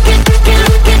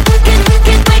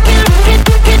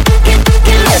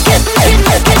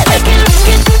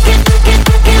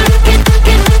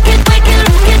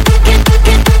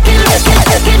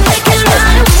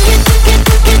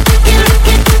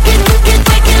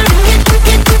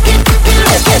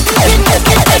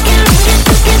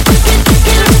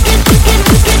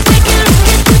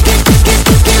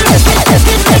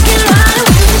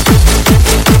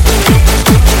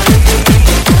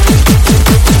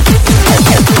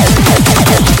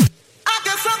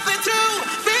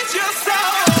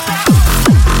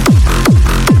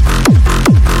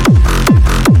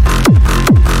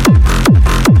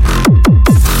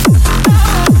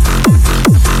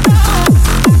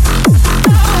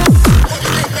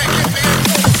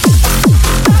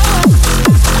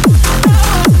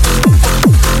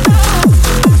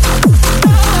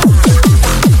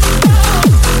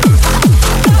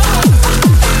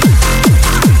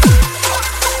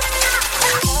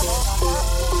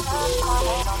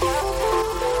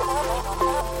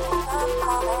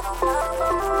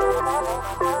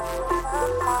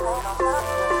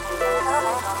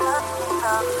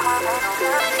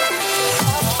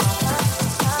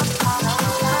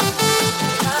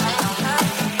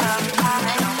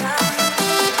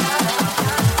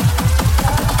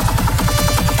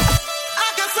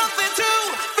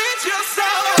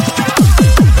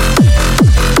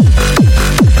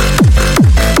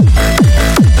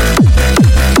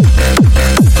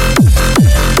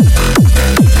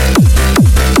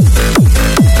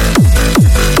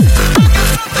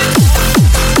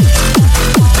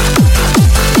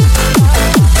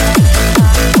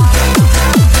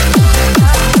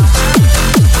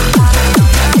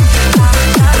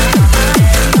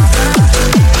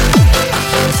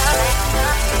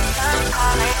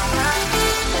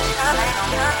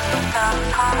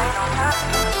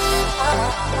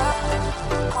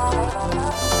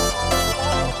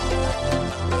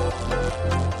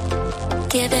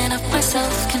 giving up my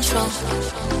self-control.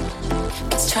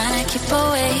 Cause trying to keep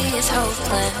away is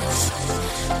hopeless.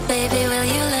 Baby, will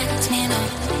you let me know?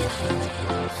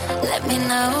 Let me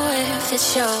know if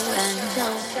it's showing.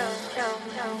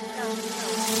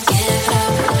 Give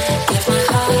up, give my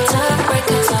heart a break,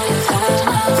 cause all you've had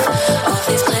enough of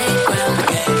these playground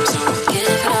games. So give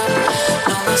it up,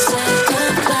 no more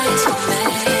second place for me,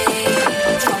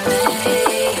 for me.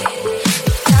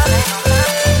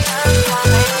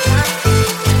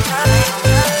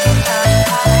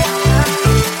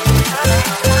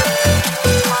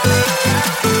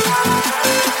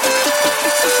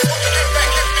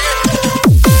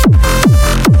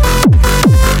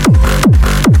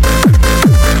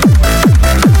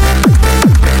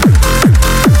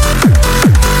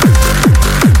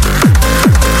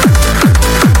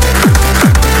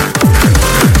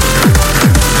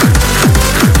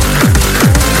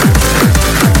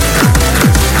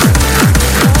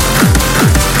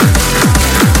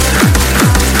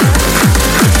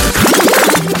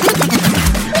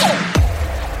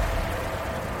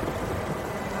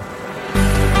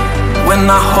 When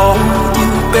I hold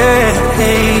you,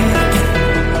 baby,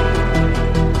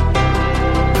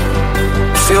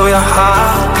 feel your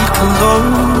heart beat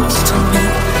close to me.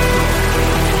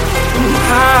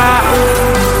 I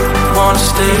wanna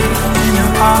stay in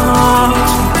your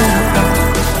arms forever.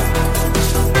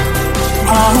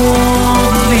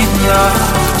 Only love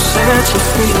can set you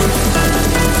free.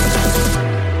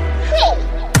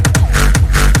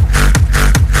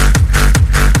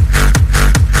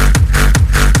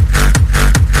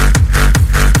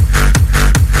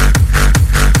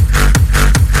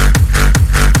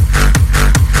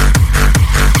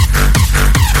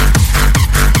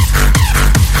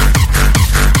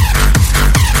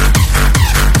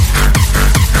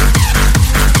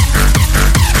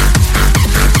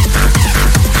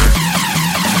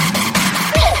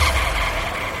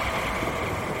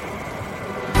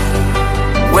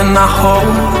 When I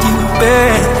hold you,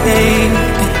 baby,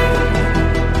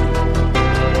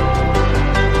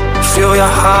 feel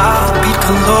your heart beat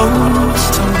close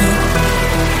to me.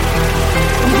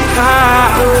 I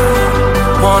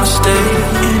wanna stay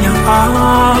in your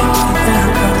arms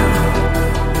forever.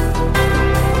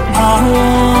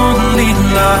 Only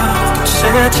love can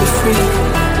set you free.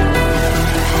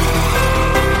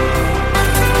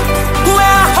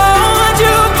 When I hold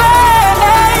you,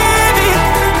 baby,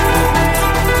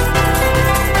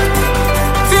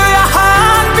 feel your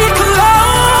heart beat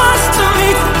close to me.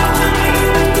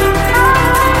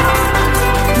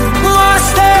 Wanna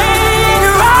stay in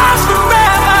your arms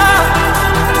forever.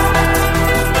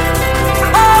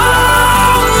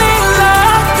 Only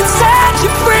love can set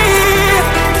you free.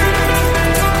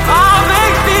 Oh,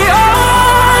 make me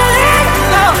only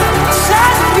love can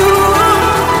set you free.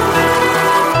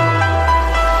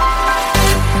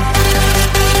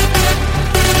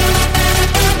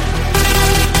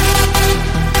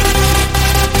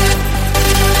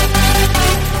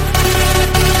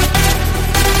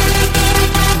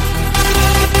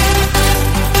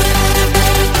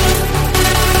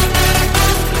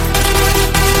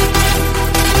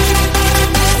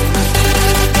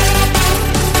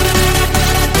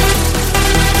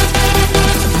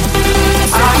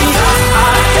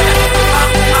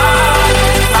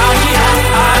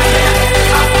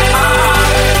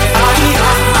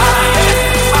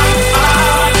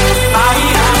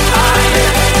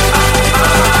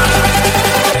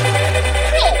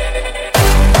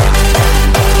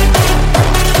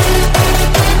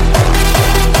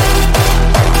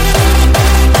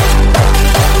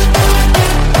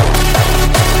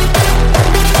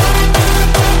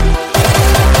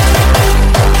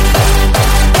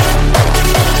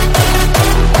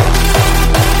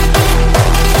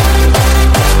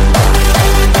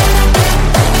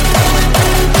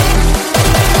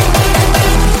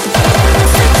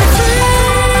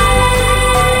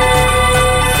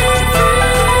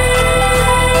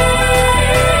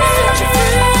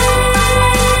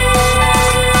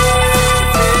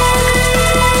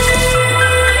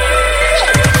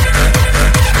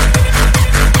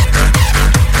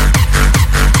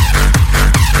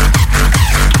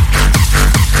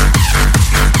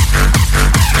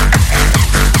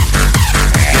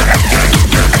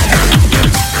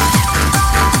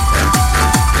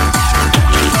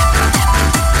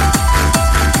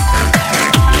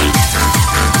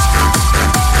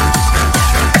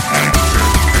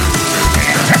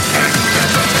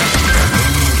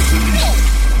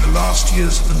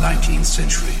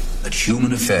 Century that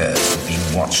human affairs were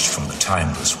being watched from the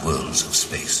timeless worlds of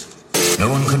space. No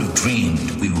one could have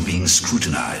dreamed we were being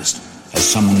scrutinized as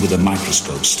someone with a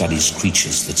microscope studies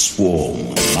creatures that swarm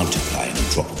and multiply in a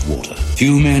drop of water.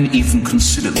 Few men even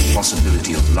consider the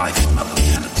possibility of life on other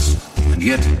planets, and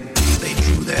yet they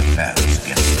drew their plans against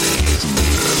it.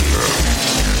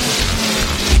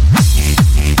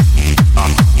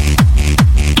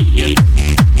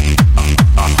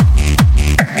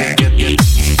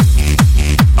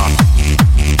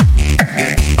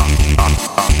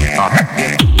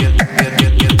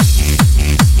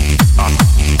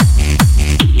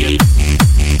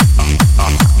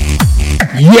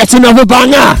 Yet another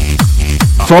banger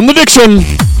from the Diction.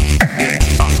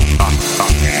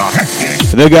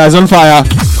 The guy's on fire.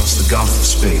 Across the gulf of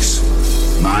space,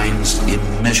 minds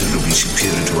immeasurably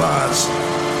superior to ours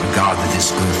regarded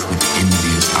this earth with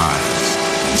envious eyes,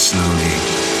 and slowly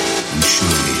and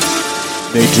surely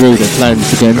they drew their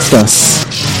plans against us.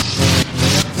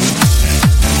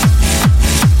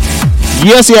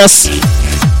 Yes, yes.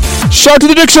 Shout to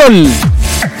the Diction.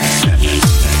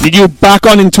 Need you back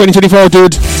on in 2024,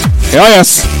 dude. Oh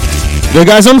yes. The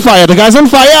guy's on fire. The guy's on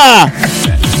fire.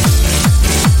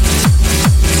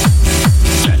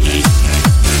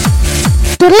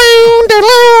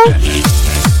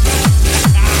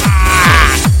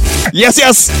 Yes,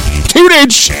 yes.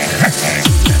 Tunage.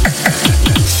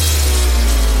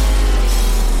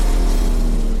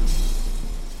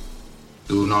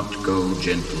 Do not go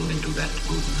gentle into that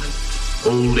good night.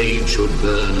 Old age should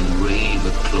burn and rave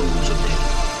at close of day.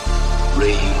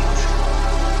 Rage,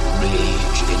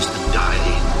 rage against the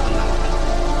dying of the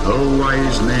light. All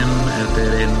wise men at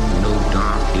their end know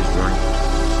dark is right,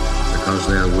 because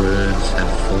their words have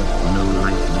fought no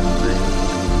lightning ray.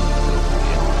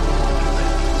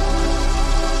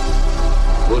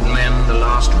 Good men, the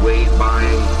last wave by,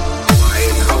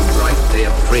 while how bright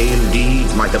their frail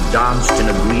deeds might have danced in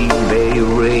a green bay.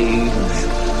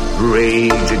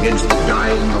 Rage against the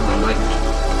dying of the light.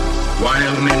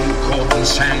 While men caught and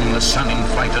sang the sun in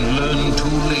flight, and learned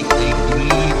too late they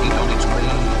grieved it on its way.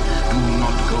 Do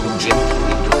not go gently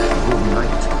into that good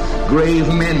night. Grave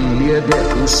men near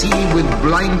death who see with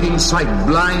blinding sight,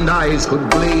 blind eyes could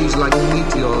blaze like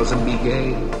meteors and be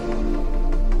gay.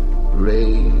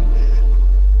 Rage.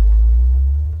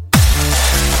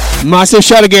 Massive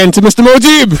shout again to Mr.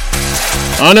 Moadeeb.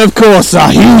 And of course,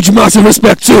 a huge massive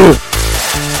respect to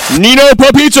Nino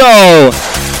Pipito.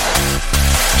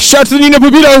 Shout to Nino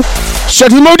Pipito. Shout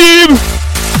to Moadeeb.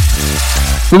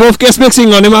 We're both guest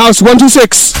mixing on House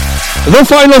 126. The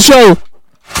final show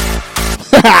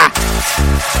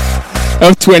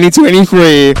of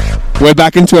 2023. We're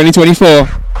back in 2024.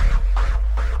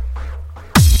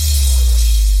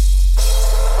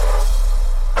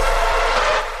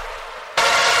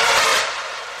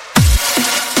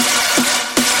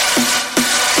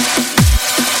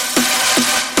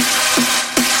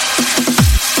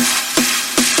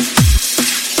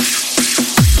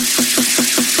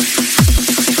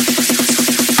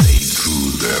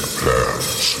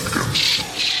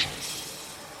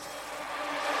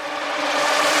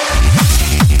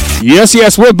 Yes,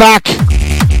 yes, we're back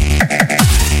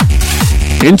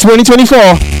in 2024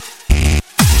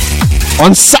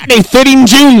 on Saturday, 13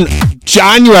 June,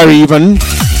 January even.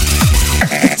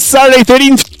 Saturday,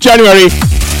 13th January.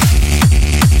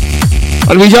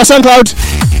 On Media SoundCloud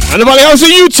and the Valley House on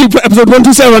YouTube for episode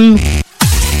 127,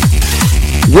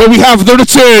 where we have the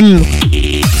return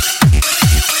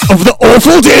of the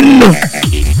Awful Din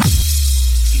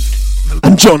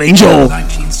and John Angel.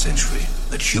 19th century.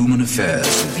 Human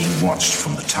affairs were being watched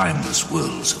from the timeless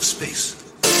worlds of space.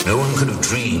 No one could have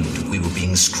dreamed we were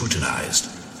being scrutinized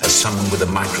as someone with a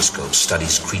microscope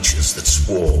studies creatures that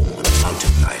swarm and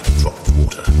multiply in a drop of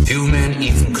water. Few men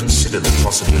even consider the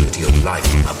possibility of life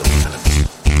on other planets,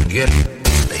 and yet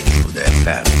they drew their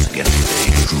plans against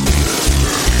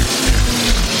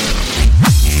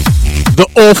the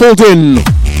Awful Din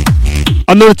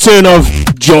and the return of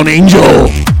John Angel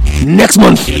next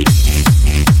month.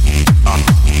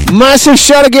 Massive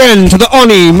shout again to the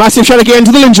Oni. Massive shout again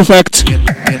to the Lynch Effect.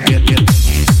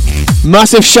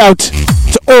 Massive shout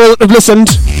to all that have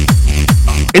listened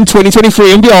in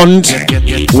 2023 and beyond.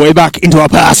 Way back into our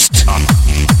past.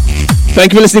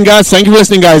 Thank you for listening, guys. Thank you for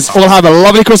listening, guys. All have a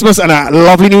lovely Christmas and a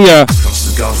lovely New Year.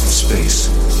 Across the gulf of space,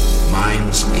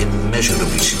 minds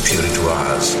immeasurably superior to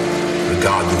ours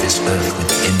regarded this earth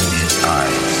with envious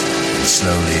eyes, and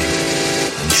slowly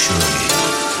and surely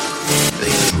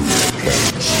they drew their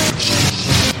plans.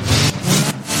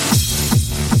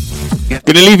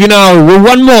 Gonna leave you now with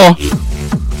one more,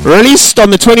 released on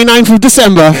the 29th of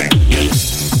December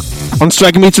on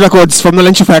Strike and Meets Records from the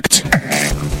Lynch Effect.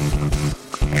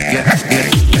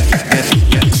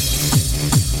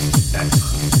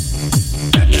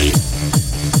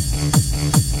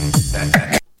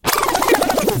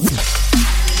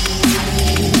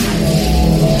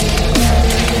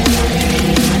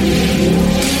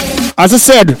 As I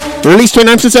said, release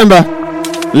 29th December.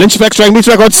 Lynch Effect Strike Beats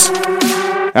Records.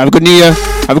 Have a good New Year.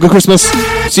 Have a good Christmas.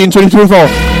 See you in 2024.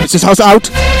 This is House Out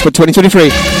for 2023.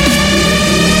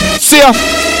 See ya.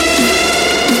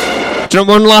 Jump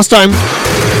one last time.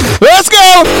 Let's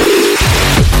go.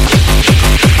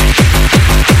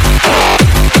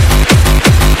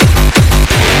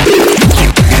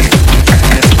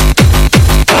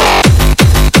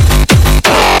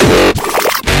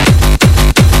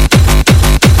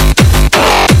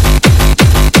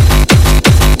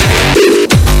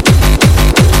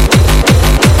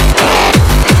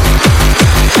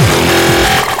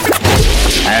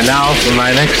 And now for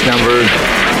my next number,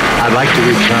 I'd like to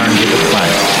return to the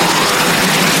classics.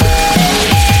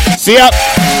 See ya.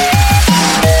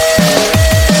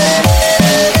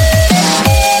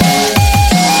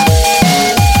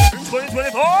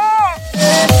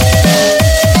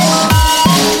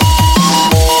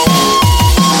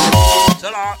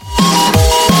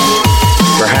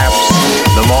 Perhaps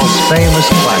the most famous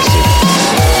classic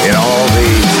in all the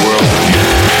world of music.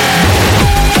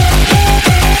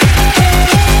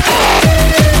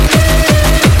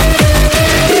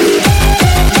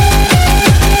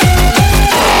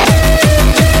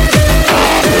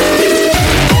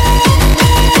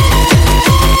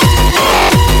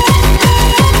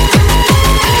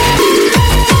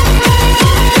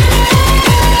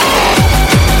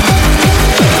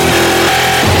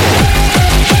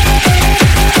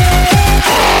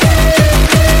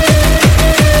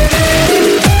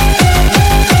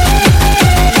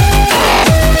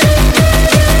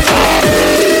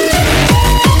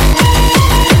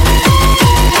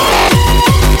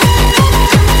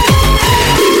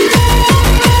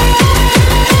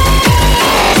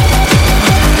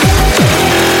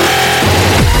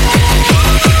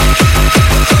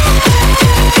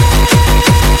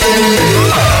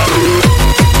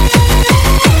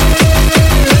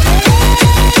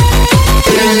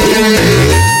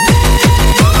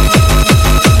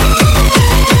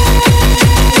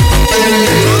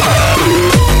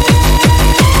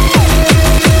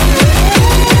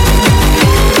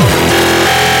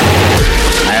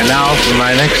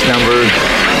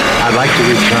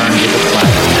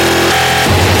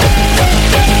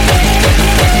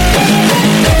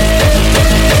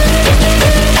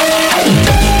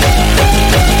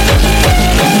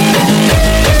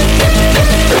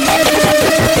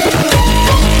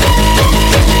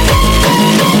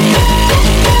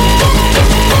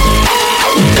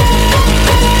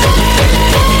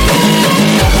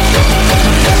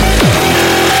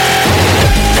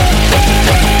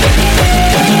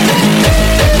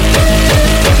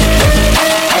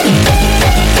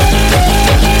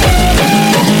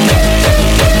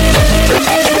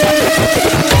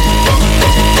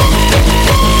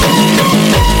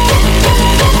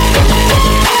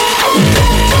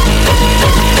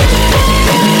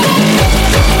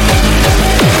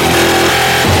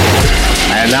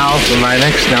 For my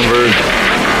next number,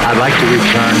 I'd like to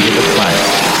return to the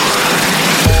classics.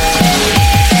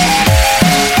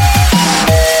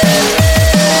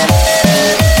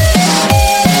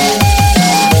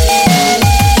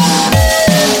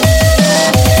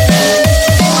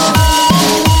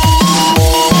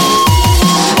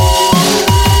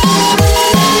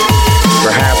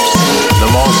 Perhaps the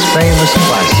most famous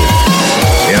classic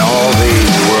in all the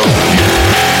world of music.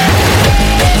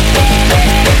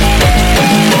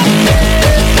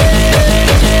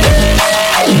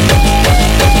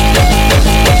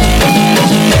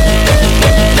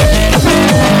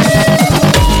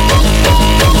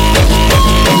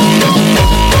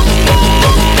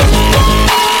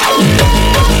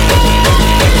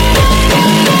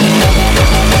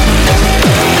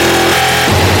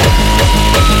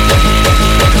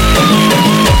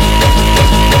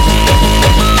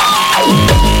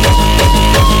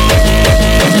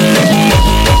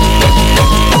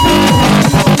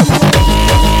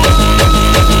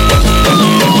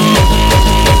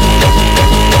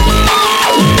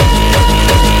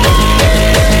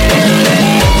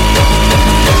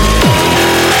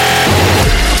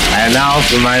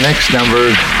 For my next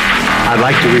number, I'd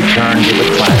like to return to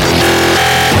the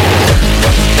classics.